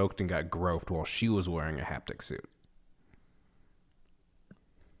got choked and got groped while she was wearing a haptic suit.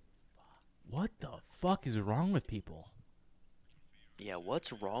 What the fuck is wrong with people? Yeah,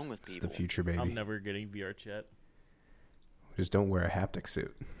 what's wrong with It's people? the future, baby. I'm never getting VR chat. Just don't wear a haptic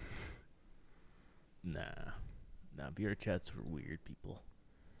suit. Nah, VR chats for weird people.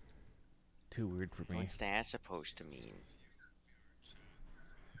 Too weird for me. What's that supposed to mean?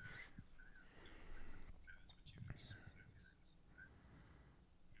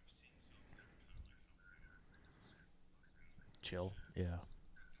 Chill. Yeah.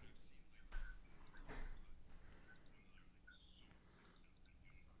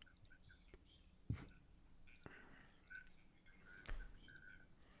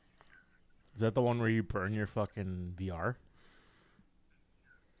 Is that the one where you burn your fucking VR?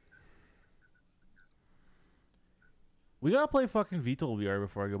 We gotta play fucking VTOL VR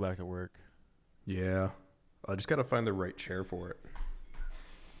before I go back to work. Yeah. I just gotta find the right chair for it.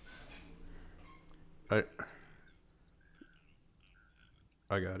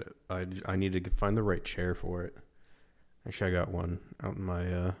 I got it. I need to find the right chair for it. Actually, I got one out in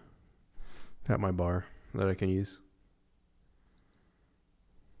my at my bar that I can use.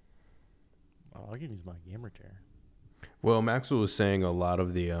 Oh, I can use my gamer chair. Well, Maxwell was saying a lot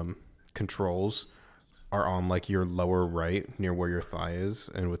of the controls are on like your lower right near where your thigh is,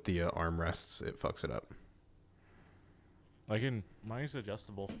 and with the armrests, it fucks it up. Mine's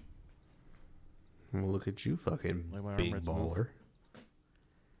adjustable. Well, look at you, fucking Like my big armrests move. baller.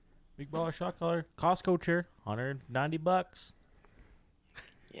 Big baller shot collar. Costco chair, $190.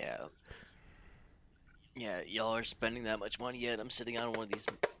 Yeah. Yeah, y'all are spending that much money yet. I'm sitting on one of these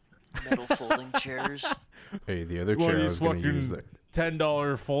metal folding chairs. Hey, the other One of chair I these was going to use fucking that.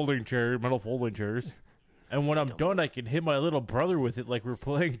 $10 folding chair, metal folding chairs. And when I'm done, I can hit my little brother with it like we're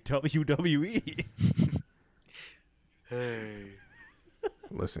playing WWE. Hey.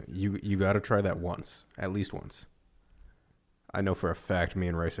 Listen, you got to try that once, at least once. I know for a fact me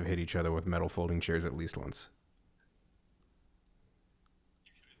and Rice have hit each other with metal folding chairs at least once.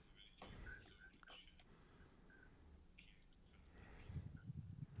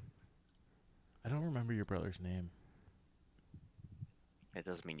 I don't remember your brother's name. It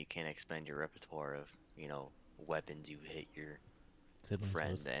doesn't mean you can't expand your repertoire of, weapons you hit your Siblings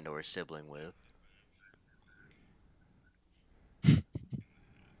friend was- and or sibling with.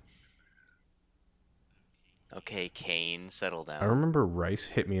 Okay, Kane, settle down. I remember Rice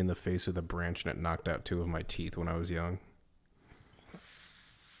hit me in the face with a branch and it knocked out 2 of my teeth when I was young.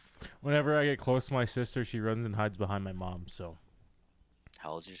 Whenever I get close to my sister, she runs and hides behind my mom. So,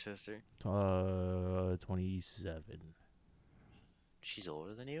 How old's your sister? 27. She's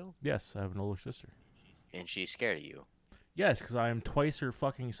older than you? Yes, I have an older sister. And she's scared of you. Yes, because I am twice her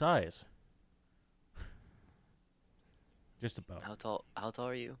fucking size. Just about. How tall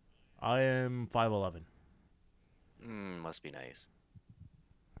are you? I am 5'11". Must be nice.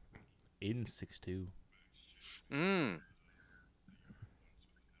 Aiden's 6'2".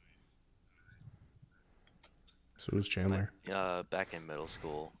 So was Chandler. Back in middle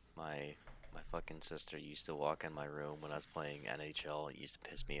school, my fucking sister used to walk in my room when I was playing NHL. It used to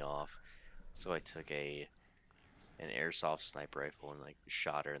piss me off. So I took an airsoft sniper rifle and like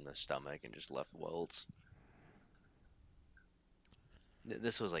shot her in the stomach and just left welts.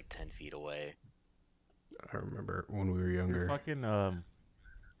 This was like 10 feet away. I remember when we were You're younger. fucking,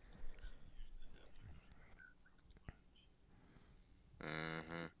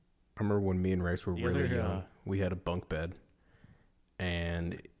 I remember when me and Rice were The really other, young. We had a bunk bed,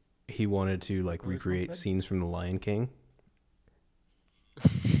 and he wanted to like What is bunk recreate bed? scenes from The Lion King.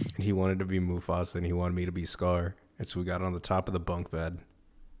 And he wanted to be Mufasa, and he wanted me to be Scar. And so we got on the top of the bunk bed,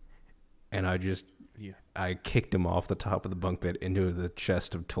 and I kicked him off the top of the bunk bed into the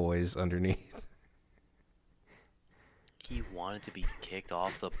chest of toys underneath. He wanted to be kicked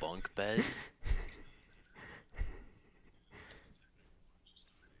off the bunk bed.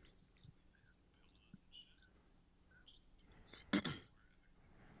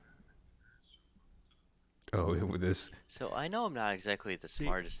 Oh, this. So I know I'm not exactly the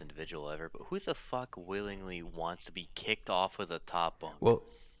smartest individual ever, but who the fuck willingly wants to be kicked off with a top bunk? Well,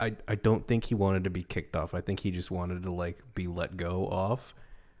 I don't think he wanted to be kicked off. I think he just wanted to like be let go off.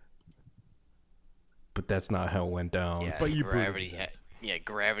 But that's not how it went down. Yeah, But you gravity booted had his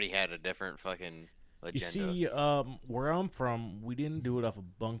gravity had a different fucking You agenda. see, where I'm from, we didn't do it off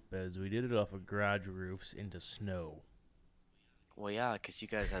of bunk beds. We did it off of garage roofs into snow. Well, yeah, because you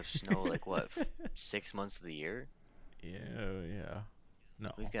guys have snow like what, 6 months of the year? Yeah.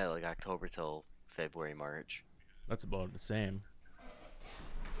 No, We've got like October till February, March. that's about the same.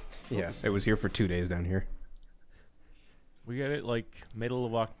 Yeah, it was here for 2 days down here. We get it like middle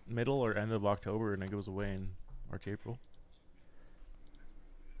or end of October, and it goes away in March, April.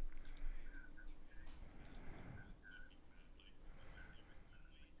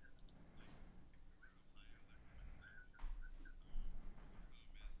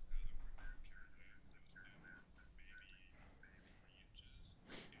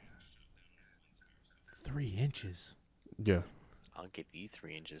 Three inches. Yeah. I'll give you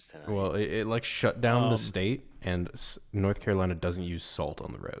 3 inches tonight. Well, it like shut down the Um, state, and North Carolina doesn't use salt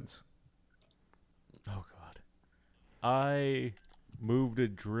on the roads. Oh God. I moved a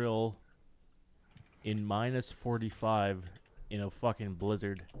drill in minus 45 in a fucking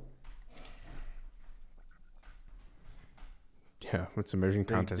blizzard. Yeah, it's a measuring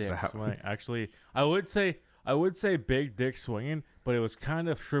Big contest. dick How, swing. Actually, I would say big dick swinging, but it was kind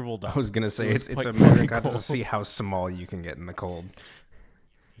of shriveled I up. was gonna say It it's was a quite measuring fucking contest to cold. see how small you can get in the cold.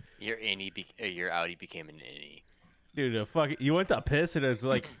 Your outie became an innie. Dude, you went to piss and it's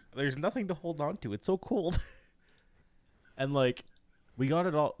like there's nothing to hold on to. It's so cold. And like we got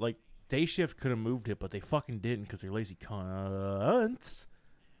it all like day shift could have moved it, but they fucking didn't because they're lazy cunts.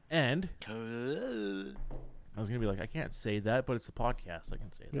 And I was gonna be like, I can't say that, but it's a podcast. I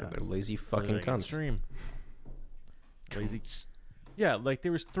can say Yeah, that. they're lazy They're, fucking like, cunts. Extreme. Lazy. Cunts. Yeah, like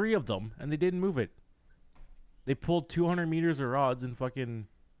there was 3 of them and they didn't move it. They pulled 200 meters of rods and fucking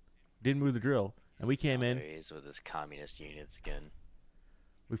didn't move the drill. And we came in. There he is with his communist units again.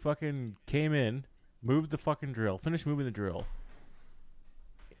 We fucking came in, moved the fucking drill, finished moving the drill,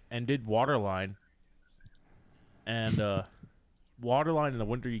 and did water line. And water line in the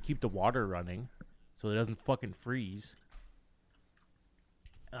winter, you keep the water running so it doesn't fucking freeze.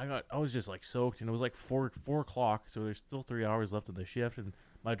 And I was just like soaked, and it was like 4 o'clock, so there's still 3 hours left of the shift, and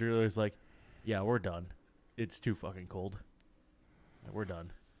my driller is like, "Yeah, we're done. It's too fucking cold. Like, we're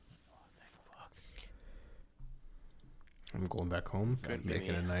done." Oh, thank fuck. I'm going back home, Couldn't be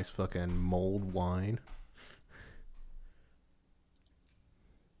making me. a nice fucking mulled wine.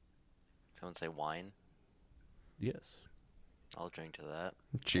 Someone say wine. Yes. I'll drink to that.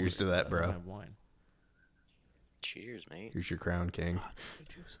 Cheers to that, I don't bro. have wine. Cheers, mate. Here's your crown, king. Ah, it's good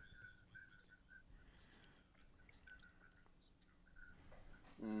juice.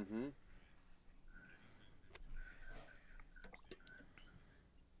 Mm-hmm.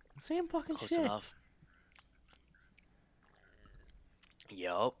 Same fucking Close shit. enough.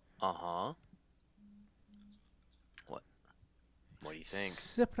 Yup. Uh-huh. you think?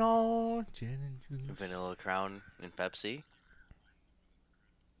 Sipping on gin and juice. Vanilla Crown and Pepsi?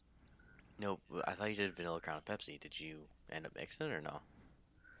 No, I thought you did Vanilla Crown and Pepsi. Did you end up mixing it or no?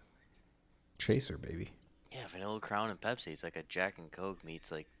 Chaser, baby. Yeah, Vanilla Crown and Pepsi. It's like a Jack and Coke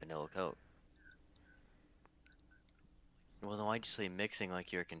meets like Vanilla Coke. Well, then why'd you say mixing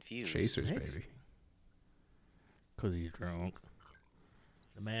like you're confused? Chasers, Mixed. baby. Because he's drunk.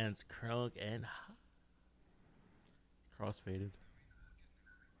 The man's crunk and hot. Crossfaded.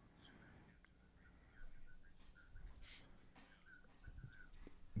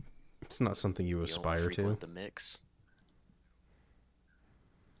 It's not something you You don't aspire to. frequent the mix.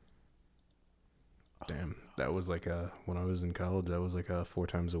 Damn, that was like when I was in college, that was like a 4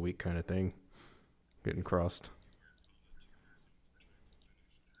 times a week kind of thing. Getting crossed.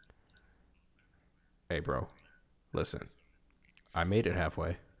 Hey, bro. Listen. I made it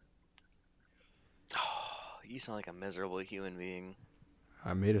halfway. You sound like a miserable human being.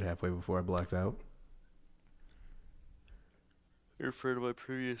 I made it halfway before I blacked out. You referred to my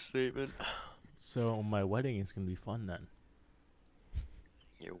previous statement. So my wedding is going to be fun then.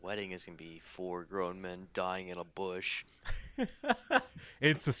 Your wedding is gonna be 4 grown men dying in a bush.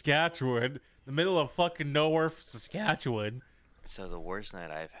 In Saskatchewan. The middle of fucking nowhere, Saskatchewan. So the worst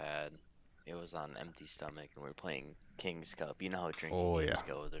night I've had, it was on an empty stomach, and we were playing King's Cup. You know how drinking games yeah.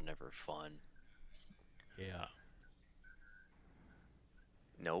 go; they're never fun. Yeah.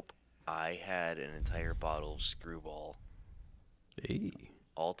 Nope. I had an entire bottle of Screwball Hey.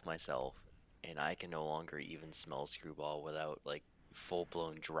 all to myself, and I can no longer even smell Screwball without like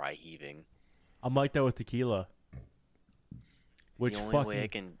full-blown dry heaving. I'm like that with tequila. Which The only fucking way I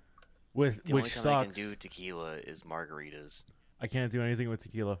can, with the which only time sucks. I can do tequila is margaritas. I can't do anything with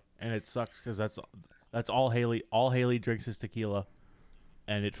tequila, and it sucks because that's all Haley. All Haley drinks is tequila,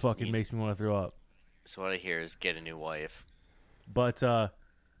 and it fucking You- makes me want to throw up. So what I hear is get a new wife. But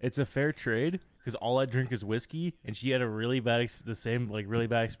it's a fair trade because all I drink is whiskey, and she had a really bad really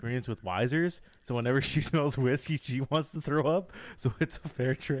bad experience with Wisers. So whenever she smells whiskey, she wants to throw up. So it's a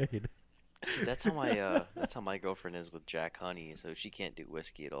fair trade. See, that's how my girlfriend is with Jack Honey. So she can't do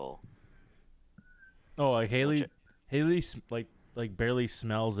whiskey at all. Oh, like Which Haley like barely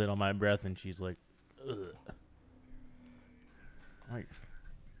smells it on my breath, and she's like, ugh. Like,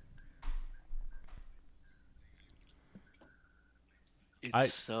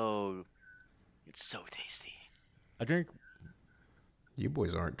 It's so tasty. I drink. You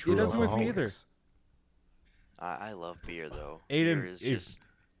boys aren't true He doesn't with me either. alcoholics. I love beer though. Aiden, Beer is if- just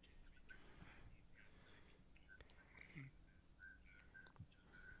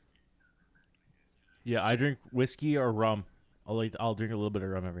Yeah, I drink whiskey or rum. I'll drink a little bit of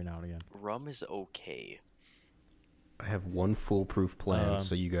rum every now and again. rum is okay. I have one foolproof plan,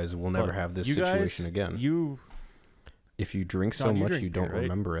 so you guys will never But have this you situation guys, again. If you drink so Don, you much, drink you beer, don't right?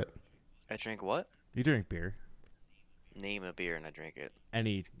 remember it. I drink what? you drink beer, Name a beer and I drink it.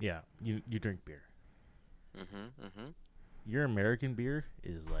 you drink beer. Mm-hmm. Your American beer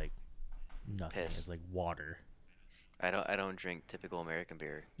is like nothing. Piss. It's like water. I don't drink typical American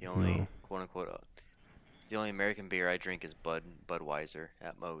beer. The only No. quote unquote the only American beer I drink is Budweiser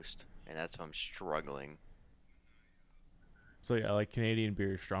at most, and that's if I'm struggling. So yeah, like Canadian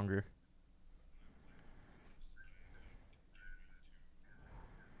beer is stronger.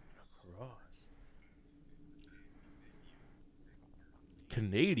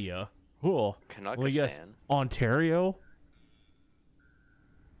 Canada? Cool. Well, yes. Kanakistan. Ontario?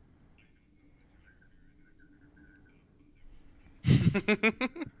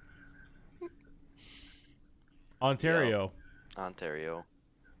 Ontario. Ontario.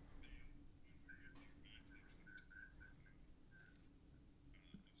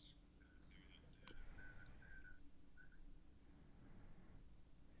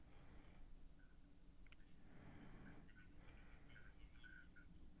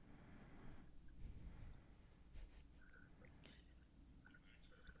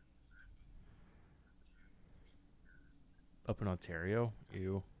 Up in Ontario?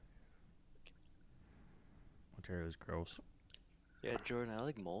 Ew. Ontario's gross. Yeah, Jordan, I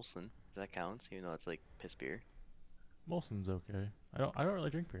like Molson. If that counts, even though it's like piss beer. Molson's okay. I don't really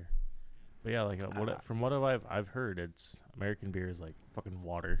drink beer. But yeah, like from what I've heard, it's American beer is like fucking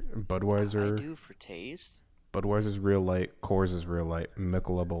water. I Budweiser, do for taste. Budweiser's real light, Coors is real light,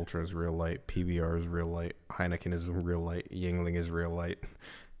 Michelob Ultra is real light, PBR is real light, Heineken is real light, Yingling is real light.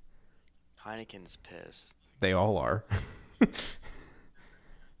 Heineken's piss. They all are.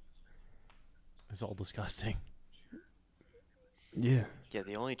 It's all disgusting. Yeah. Yeah,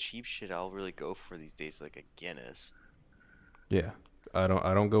 the only cheap shit I'll really go for these days is like a Guinness. Yeah. I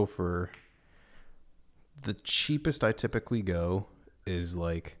don't go for the cheapest I typically go is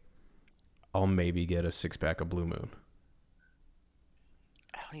like I'll maybe get a 6-pack of Blue Moon.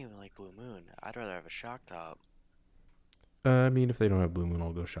 I don't even like Blue Moon. I'd rather have a shock top. I mean, if they don't have Blue Moon,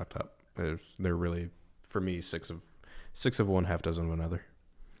 I'll go Shock Top. They're really, for me, six of one, half dozen of another.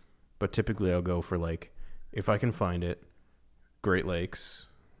 But typically, I'll go for like, if I can find it, Great Lakes.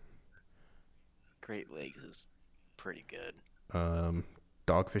 Great Lakes is pretty good.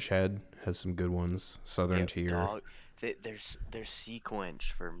 Dogfish Head has some good ones. Southern Tier. There's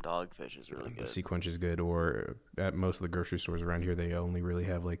Sequench from Dogfish is really The good. Sequench is good. Or at most of the grocery stores around here, they only really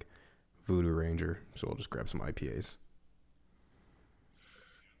have like Voodoo Ranger. So I'll just grab some IPAs.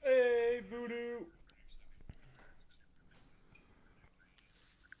 Hey, Voodoo.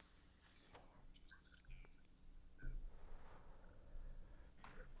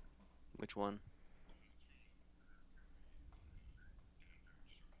 Which one?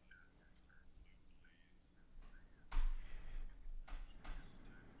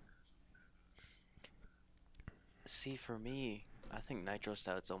 See, for me, I think nitro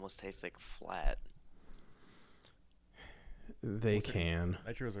stouts almost taste like flat. They What's it- can.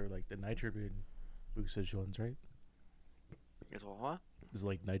 Nitros are like the nitrogen boosted ones, right? Is what? It's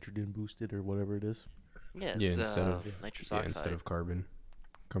like nitrogen boosted or whatever it is. Yeah, Yeah, it's instead of nitrous yeah, oxide, instead of carbon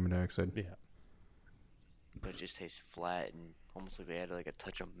dioxide. Yeah. but it just tastes flat and almost like they added like a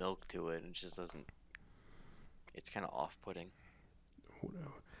touch of milk to it, and it just doesn't. It's kind of off-putting.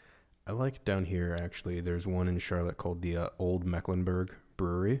 I like down here actually. There's one in Charlotte called the Old Mecklenburg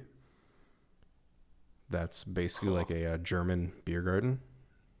Brewery. That's basically like a German beer garden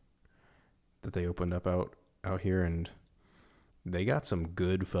that they opened up out here, and they got some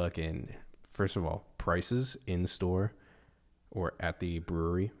good fucking. First of all, prices in store or at the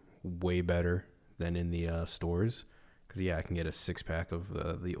brewery way better than in the stores. Because I can get a 6-pack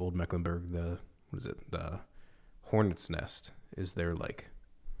of the Old Mecklenburg. The Hornet's Nest is their like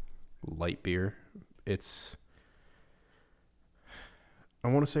light beer. It's, I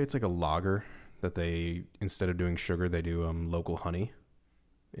want to say it's like a lager that they, instead of doing sugar, they do local honey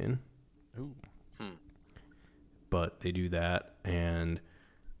in. Ooh. But they do that, and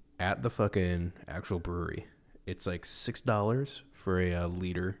at the fucking actual brewery, it's like $6 for a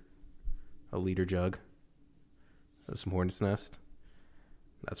liter jug of some Hornet's Nest.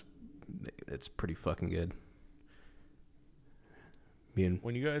 It's pretty fucking good.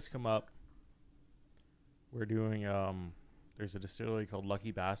 When you guys come up, we're doing there's a distillery called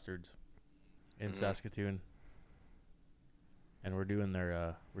Lucky Bastards in Saskatoon, and we're doing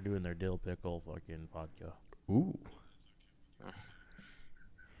their dill pickle fucking vodka. Ooh.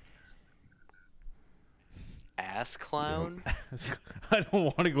 Ass clown. I don't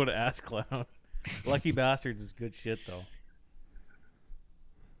want to go to Ass Clown. Lucky Bastards is good shit though.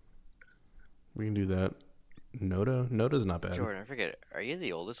 We can do that. Noda's not bad. Jordan, I forget. Are you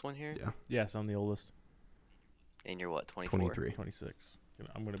the oldest one here? Yeah. Yes, I'm the oldest. And you're what? 24. 23. 26.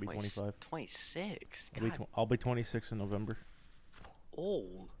 I'm gonna be 25. 26. I'll be 26 in November.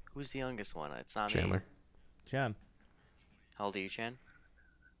 Old. Who's the youngest one? It's not Chandler. me. Chan. How old are you, Chan?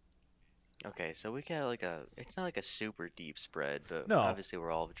 Okay, so we got like it's not like a super deep spread, but No. obviously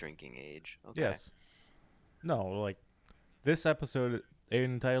we're all of drinking age. Okay. Yes. No, like this episode, they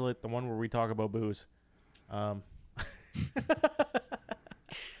entitle it the one where we talk about booze. The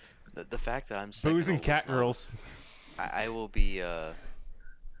fact that I'm second Booze and oldest cat now, girls. I will be I'll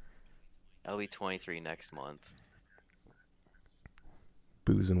be 23 next month.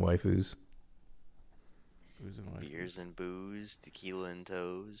 Booze and waifus. Booze and life. Beers and booze, tequila and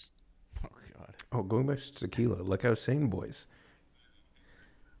toes. Oh god. Oh, going back to tequila, like I was saying, boys.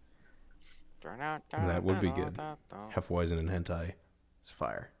 That would be good. Hefeweizen and Hentai. It's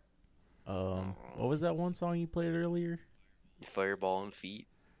fire. What was that one song you played earlier? Fireball and feet.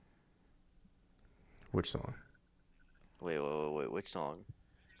 Which song? Wait, which song?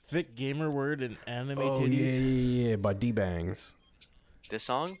 Thick gamer word and anime Oh, titties. yeah, by D-Bangs. This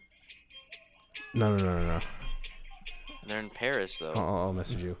song? No. They're in Paris though. I'll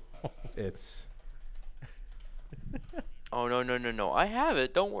message you. It's... Oh no! I have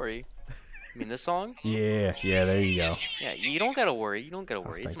it. Don't worry. I mean this song? Yeah, there you go. Yeah, you don't gotta worry.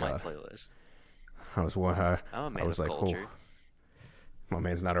 It's thank my God. playlist. I was I'm a man was of like, culture. my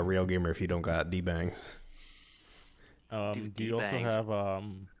man's not a real gamer if he don't got D-Bangs. Dude, Do you also D-Bangs. have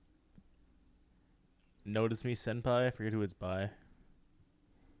Notice Me Senpai? I forget who it's by.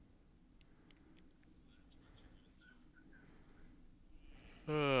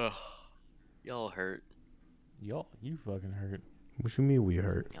 Y'all hurt. Y'all, you fucking hurt. What you mean we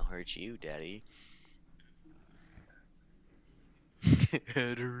hurt? I'll hurt you, daddy.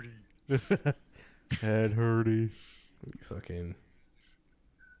 Head hurty. Head hurty. You fucking...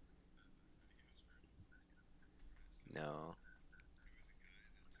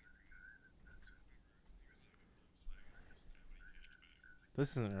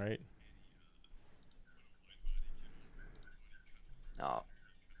 This isn't right. No.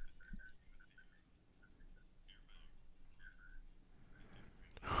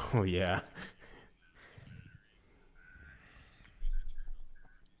 Oh yeah.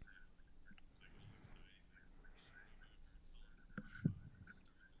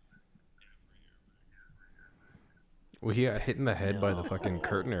 Well, he got hit in the head by the fucking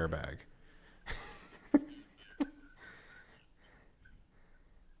curtain airbag.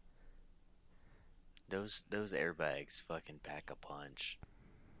 Those airbags fucking pack a punch.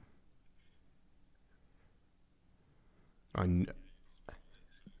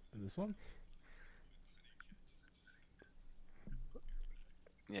 This one?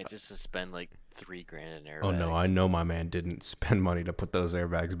 Yeah, just to spend like $3,000 in airbags. Oh no, I know my man didn't spend money to put those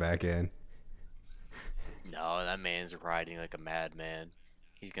airbags back in. No, that man's riding like a madman.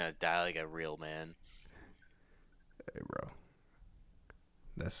 He's gonna die like a real man. Hey, bro.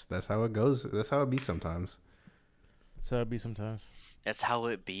 That's how it goes. That's how it be sometimes. That's how it be sometimes. That's how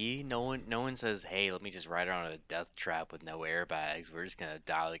it be. No one says, "Hey, let me just ride around in a death trap with no airbags. We're just gonna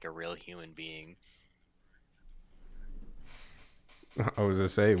die like a real human being." I was gonna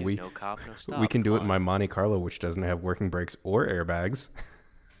say Dude, we no cop, no stop. we can do Come it in my on. Monte Carlo, which doesn't have working brakes or airbags.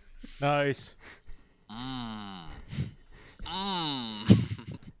 Nice. Mmm.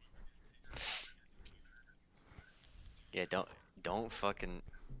 Mmm. Yeah, don't fucking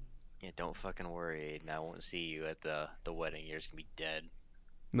worry, Aiden. I won't see you at the wedding. You're just gonna be dead.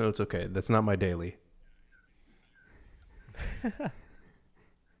 No, it's okay. That's not my daily.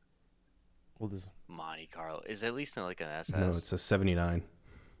 We'll just. Monte Carlo is at least like an SS. No, it's a 79.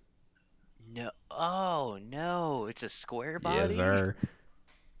 No. Oh no, it's a square body. Yes, sir.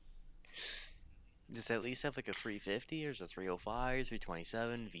 Does it at least have like a 350 or is it a 305,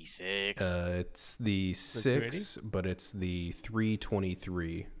 327, V6? It's the 280? 6, but it's the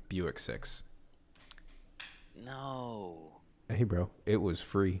 323 Buick 6. No. Hey, bro, it was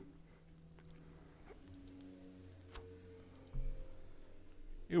free.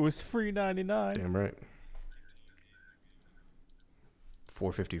 It was free 99. Damn right.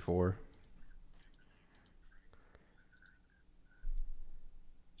 454.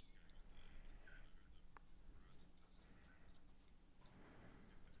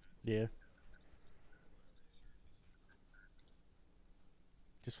 Yeah.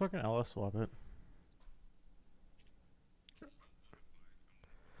 Just fucking LS swap it.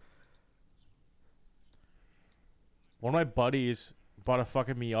 One of my buddies bought a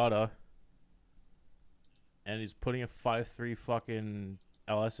fucking Miata, and he's putting a 5.3 fucking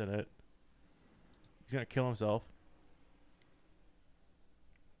LS in it. He's gonna kill himself.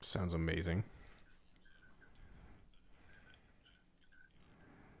 Sounds amazing.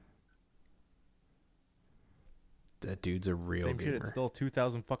 That dude's a real Same gamer. shit. It's still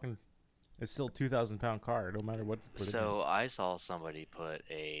 2,000 fucking. It's still 2,000 pound car. No matter what. You put it in. So I saw somebody put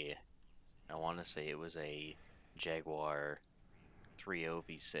I want to say it was a Jaguar 3.0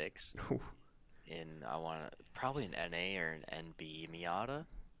 V6 in probably an NA or an NB Miata.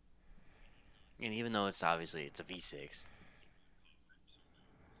 And even though it's a V6.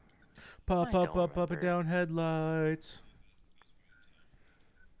 Pop I up, don't up, up and remember. down headlights.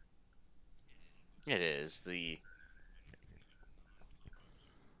 It is the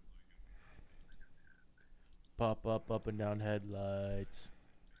Pop up and down headlights.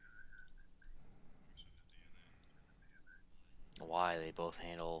 why they both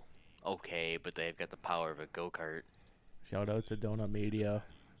handle okay, but they've got the power of a go-kart. Shout out to Donut Media.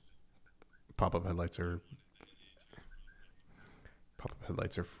 Pop-up headlights are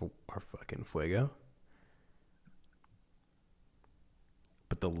are fucking fuego.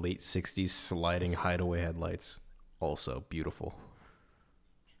 But the late 60s sliding hideaway headlights, also beautiful.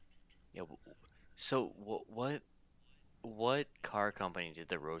 Yeah. So what car company did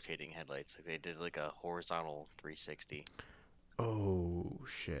the rotating headlights? Like they did like a horizontal 360. Oh,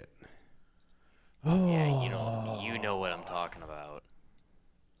 shit. Oh. Yeah, you know what I'm talking about.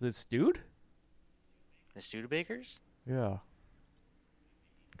 This dude? The Studebakers? Yeah.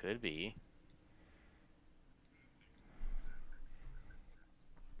 Could be.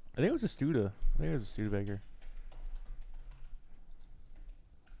 I think it was a Studa. I think it was a Studebaker.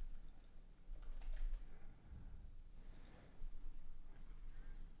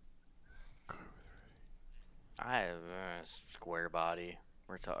 I have square body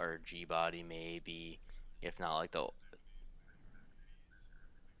or G body maybe, if not like the.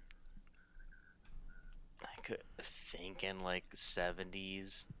 I could thinking like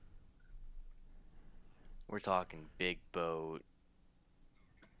 70s. We're talking big boat.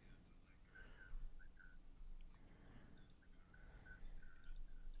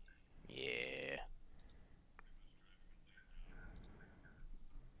 Yeah.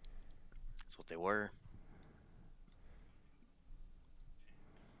 That's what they were.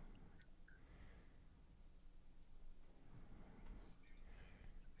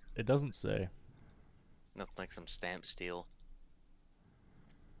 It doesn't say. Nothing like some stamp steel.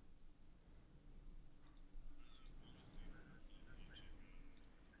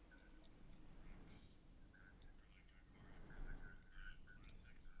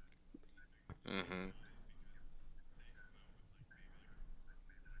 Mm-hmm.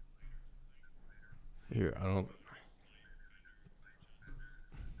 Here, I don't.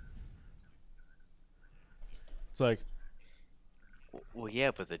 It's like, Well,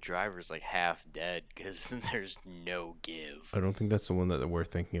 yeah, but the driver's like half dead because there's no give. I don't think that's the one that we're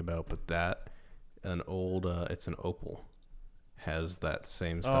thinking about, but that an old it's an Opal has that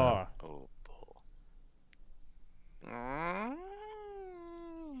same style. Oh,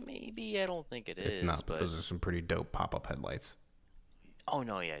 maybe I don't think it is. It's not, but but those are some pretty dope pop-up headlights. oh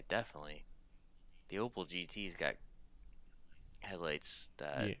no, yeah, definitely. The Opel GT's got headlights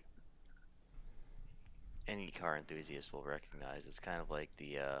that yeah. any car enthusiast will recognize. It's kind of like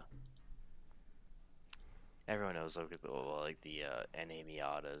the everyone knows like the NA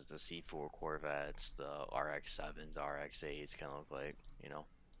Miatas, the C4 Corvettes, the RX-7s, RX-8s kind of look like, you know.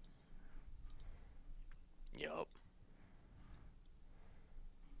 Yup.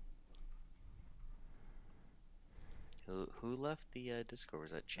 Who left the Discord?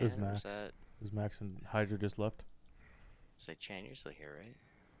 Was that Chan? It was Or Max. was that It was Max and Hydra just left. say Chan? You're still here, right?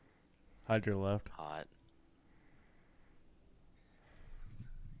 Hydra left. Hot.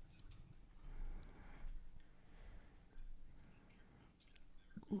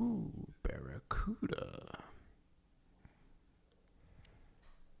 Ooh, Barracuda.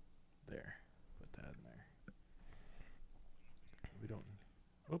 There. Put that in there. We don't.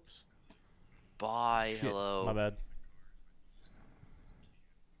 Oops. Bye. Shit. Hello. My bad.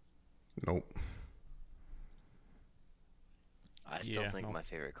 Nope. I still Yeah, think no. my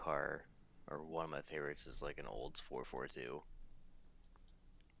favorite car, or one of my favorites, is like an Olds 442.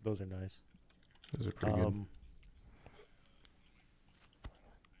 Those are nice. Those are pretty good.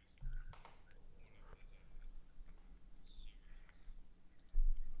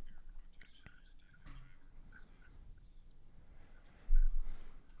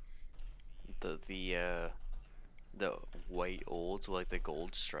 The white Olds with like the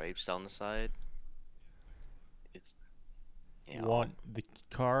gold stripes down the side. It's Want the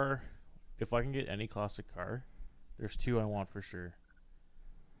car? If I can get any classic car, there's two I want for sure.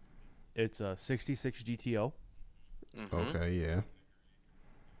 It's a 66 GTO. Mm-hmm. Okay, yeah.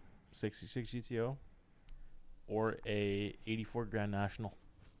 66 GTO. Or a 84 Grand National.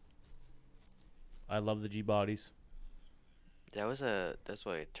 I love the G bodies. That's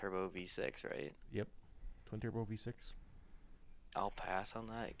what, a turbo V6, right? Yep. Twin turbo V6. I'll pass on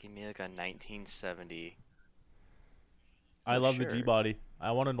that. Give me like a 1970. I For love the sure. G body.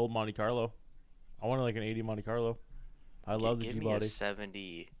 I want an old Monte Carlo. I want like an 80 Monte Carlo. I love the Give G me a body.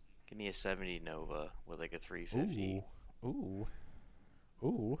 70. Give me a 70 Nova with like a 350. Ooh.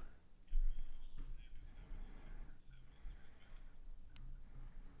 Ooh.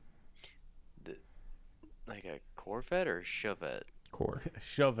 Like a Corvette or Chevette? Core.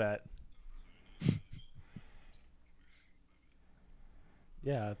 Chevette.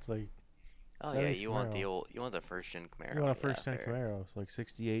 Yeah, it's like Oh yeah, 70s you want Camaro. you want the first gen Camaro. You want a yeah, first gen fair. Camaro. It's like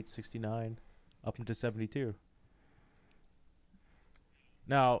 68, 69, up into 72.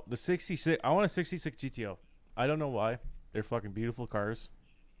 Now, the 66, I want a 66 GTO. I don't know why. They're fucking beautiful cars.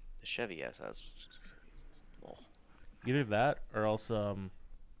 The Chevy SS. Oh, Either that or else a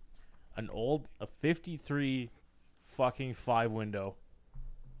 53 fucking 5-window.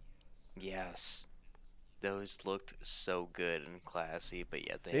 yes. Those looked so good and classy, but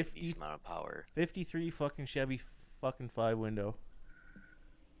yet they had a decent amount of power. 53 fucking Chevy fucking 5-window.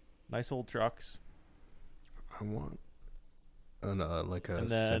 Nice old trucks. I want like a And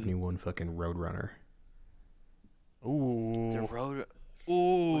then- 71 fucking Roadrunner. Ooh. The road,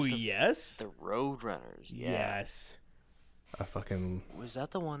 Ooh, was the- yes. the Roadrunners. Yeah. Yes. I fucking. Was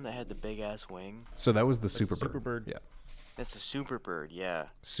that the one that had the big ass wing? So that was the That's the Superbird. Superbird. Yeah. That's the Superbird. Yeah.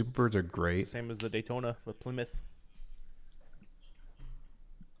 Superbirds are It's great. the same as the Daytona with Plymouth.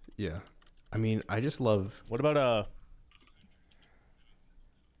 Yeah. I mean, I just love. What about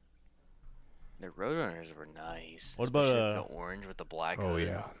The Roadrunners were nice. What about, especially the orange with the black Oh hood.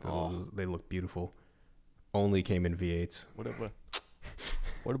 yeah, Oh, they look beautiful. Only came in V8s.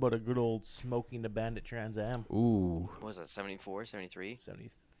 what about a good old Smoking the Bandit Trans Am? Ooh. what was that? 74, 73?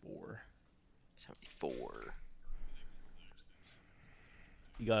 74. 74.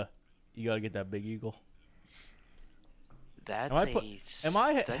 You got You gotta get that big eagle. That's Am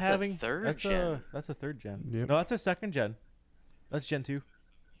I that's having a third that's gen. that's a third gen. Yep. No, that's a second gen. That's Gen 2.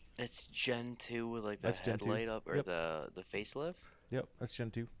 It's Gen 2 with like the That's Gen 2. headlight up or Yep. the facelift. Yep, that's Gen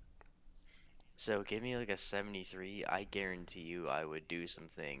 2. So give me like a 73. I guarantee you I would do some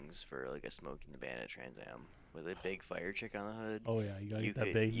things for like a Smoking the Bandit Trans Am with a big fire chick on the hood. Oh yeah, you gotta You get that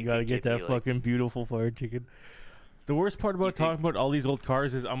could- big. you You gotta could get give that me, like- fucking beautiful fire chicken. The worst part about You could- talking about all these old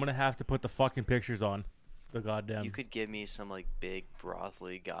cars is I'm gonna have to put the fucking pictures on the goddamn. You could give me some like big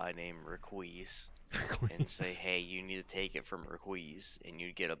brothely guy named Requise and say, hey, you need to take it from Requise and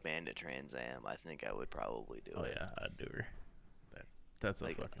you'd get a Bandit Trans Am. I think I would probably do Oh it. yeah, I'd do her. That's a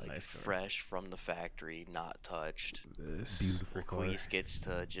Like, fucking nice car. fresh from the factory, not touched. This Beautiful car. Requise gets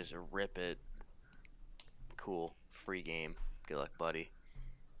to just rip it. Cool. Free game. Good luck, buddy.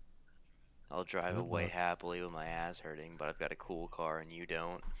 I'll drive Good away luck. happily with my ass hurting, but I've got a cool car and you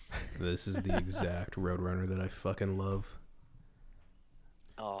don't. This is the exact Roadrunner that I fucking love.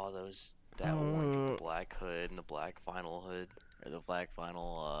 Oh, that orange with the black hood and the black vinyl hood. Or the black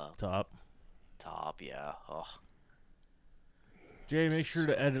vinyl Top. top, yeah. Oh. Jay, make sure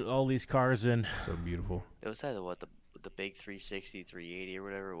to edit all these cars in. So beautiful. Those had what the big 360, 380 or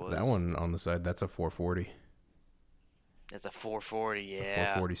whatever it was. That one on the side, that's a 440. That's a 440, It's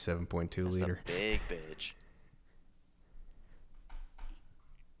yeah. a 447.2 That's liter. the big bitch.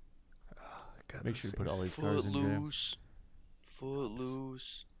 God, Make those sure to put things- all these cars in jam. Footloose.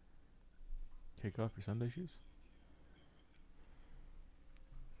 Footloose. Take off your Sunday shoes.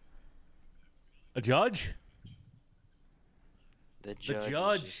 A judge? The judge. The is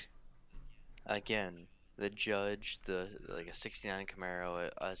judge. just- again, the judge, like a 69 Camaro,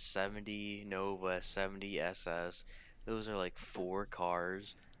 a 70 Nova, a 70 SS. Those are like 4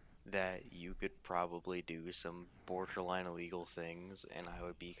 cars that you could probably do some borderline illegal things, and I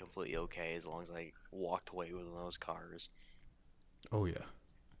would be completely okay as long as I walked away with those cars. Oh yeah.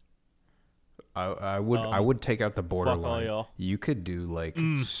 I would take out the Fuck all borderline. y'all. You could do like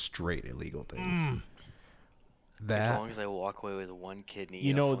straight illegal things. As That long as I walk away with one kidney.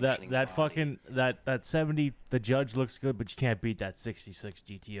 You and a know that functioning that body. fucking that 70 the judge looks good, but you can't beat that 66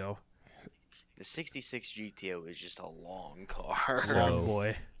 GTO. The 66 GTO is just a long car. So- Long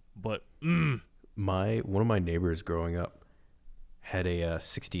boy. But one of my neighbors growing up had a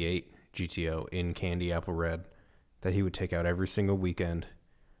 68 GTO in candy apple red that he would take out every single weekend,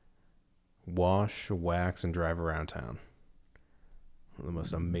 wash, wax, and drive around town. One of the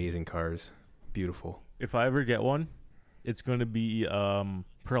most amazing cars. Beautiful. if I ever get one, it's going to be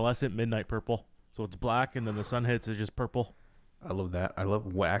pearlescent midnight purple. So it's black and then the sun hits, it's just purple. I love that. I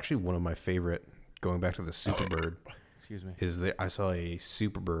love actually one of my favorite, going back to the Superbird, Excuse me. is that I saw a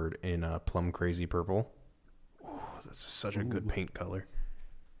Superbird in plum crazy purple. Oh, that's such a good paint color.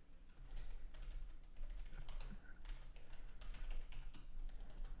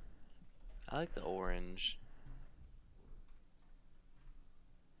 I like the orange.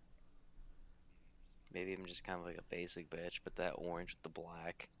 Maybe I'm just kind of like a basic bitch, but that orange with the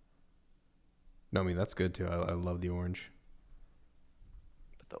black. No, I mean that's good too. I love the orange.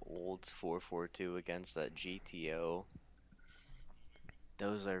 But the old 442 against that GTO.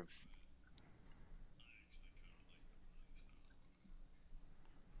 Those are.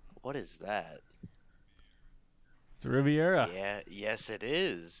 What is that? It's a Riviera. Yeah, yes it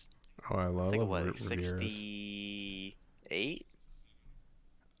is. Oh, I love It's like love what, like Rivieras. 68?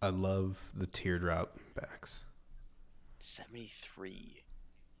 I love the teardrop backs. 73.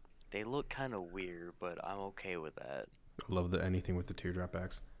 They look kind of weird, but I'm okay with that. I love anything with the teardrop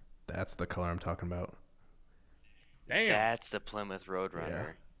backs. That's the color I'm talking about. Damn. That's the Plymouth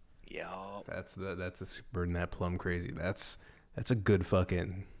Roadrunner. Yup. That's the Superbird and that plum crazy. That's a good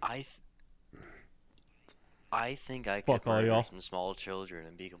fucking. I think I Fuck could all murder y'all. some small children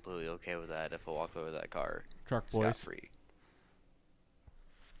and be completely okay with that if I walked away with that car Truck scot boys. free.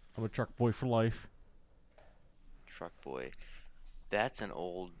 I'm a truck boy for life. Truck boy. That's an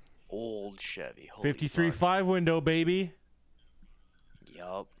old Chevy. Holy 53 fuck. 5 window, baby.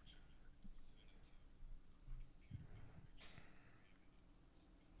 Yup.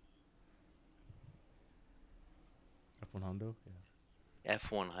 F1 Hondo. Yeah.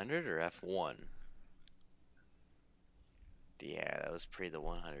 F100 or F1? Yeah, that was pre the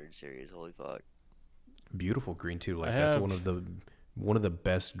 100 series. Holy fuck. Beautiful green too. Like I that's have- one of the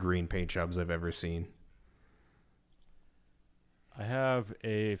best green paint jobs I've ever seen. I have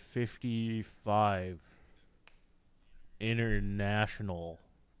a 55 International.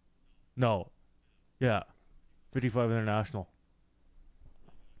 No. Yeah. 55 International.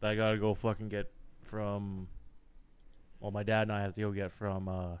 That I gotta go fucking get from. Well, my dad and I have to go get from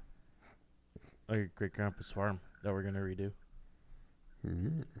my great grandpa's farm that we're gonna redo.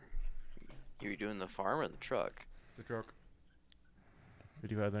 Mm. You doing the farm or the truck? The truck.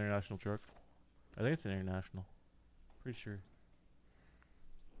 55 international truck. I think it's an international. Pretty sure.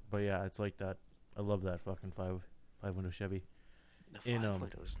 But yeah, it's like that. I love that fucking five window Chevy. The In,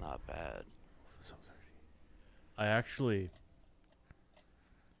 5-window's not bad. So sexy. I actually,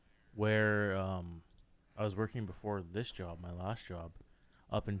 where I was working before this job, my last job,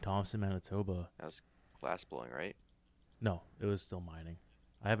 up in Thompson, Manitoba. That was glass blowing, right? No, it was still mining.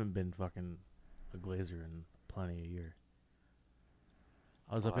 I haven't been fucking a glazer in plenty a year.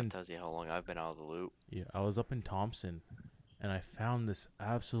 I was Well, up in that tells you how long I've been out of the loop. Yeah, I was up in Thompson, and I found this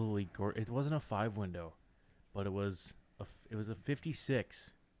absolutely gorgeous. It wasn't a 5-window, but it was a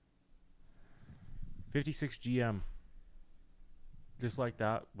 56 GM, just like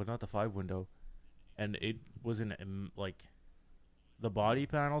that, but not the 5-window, and it was in like the body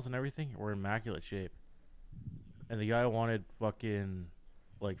panels and everything were immaculate shape, and the guy wanted fucking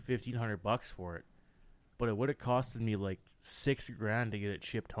like $1,500 for it, but it would have costed me like $6,000 to get it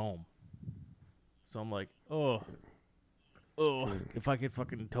shipped home. So I'm like, if I could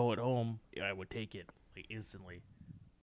fucking tow it home, yeah, I would take it like instantly.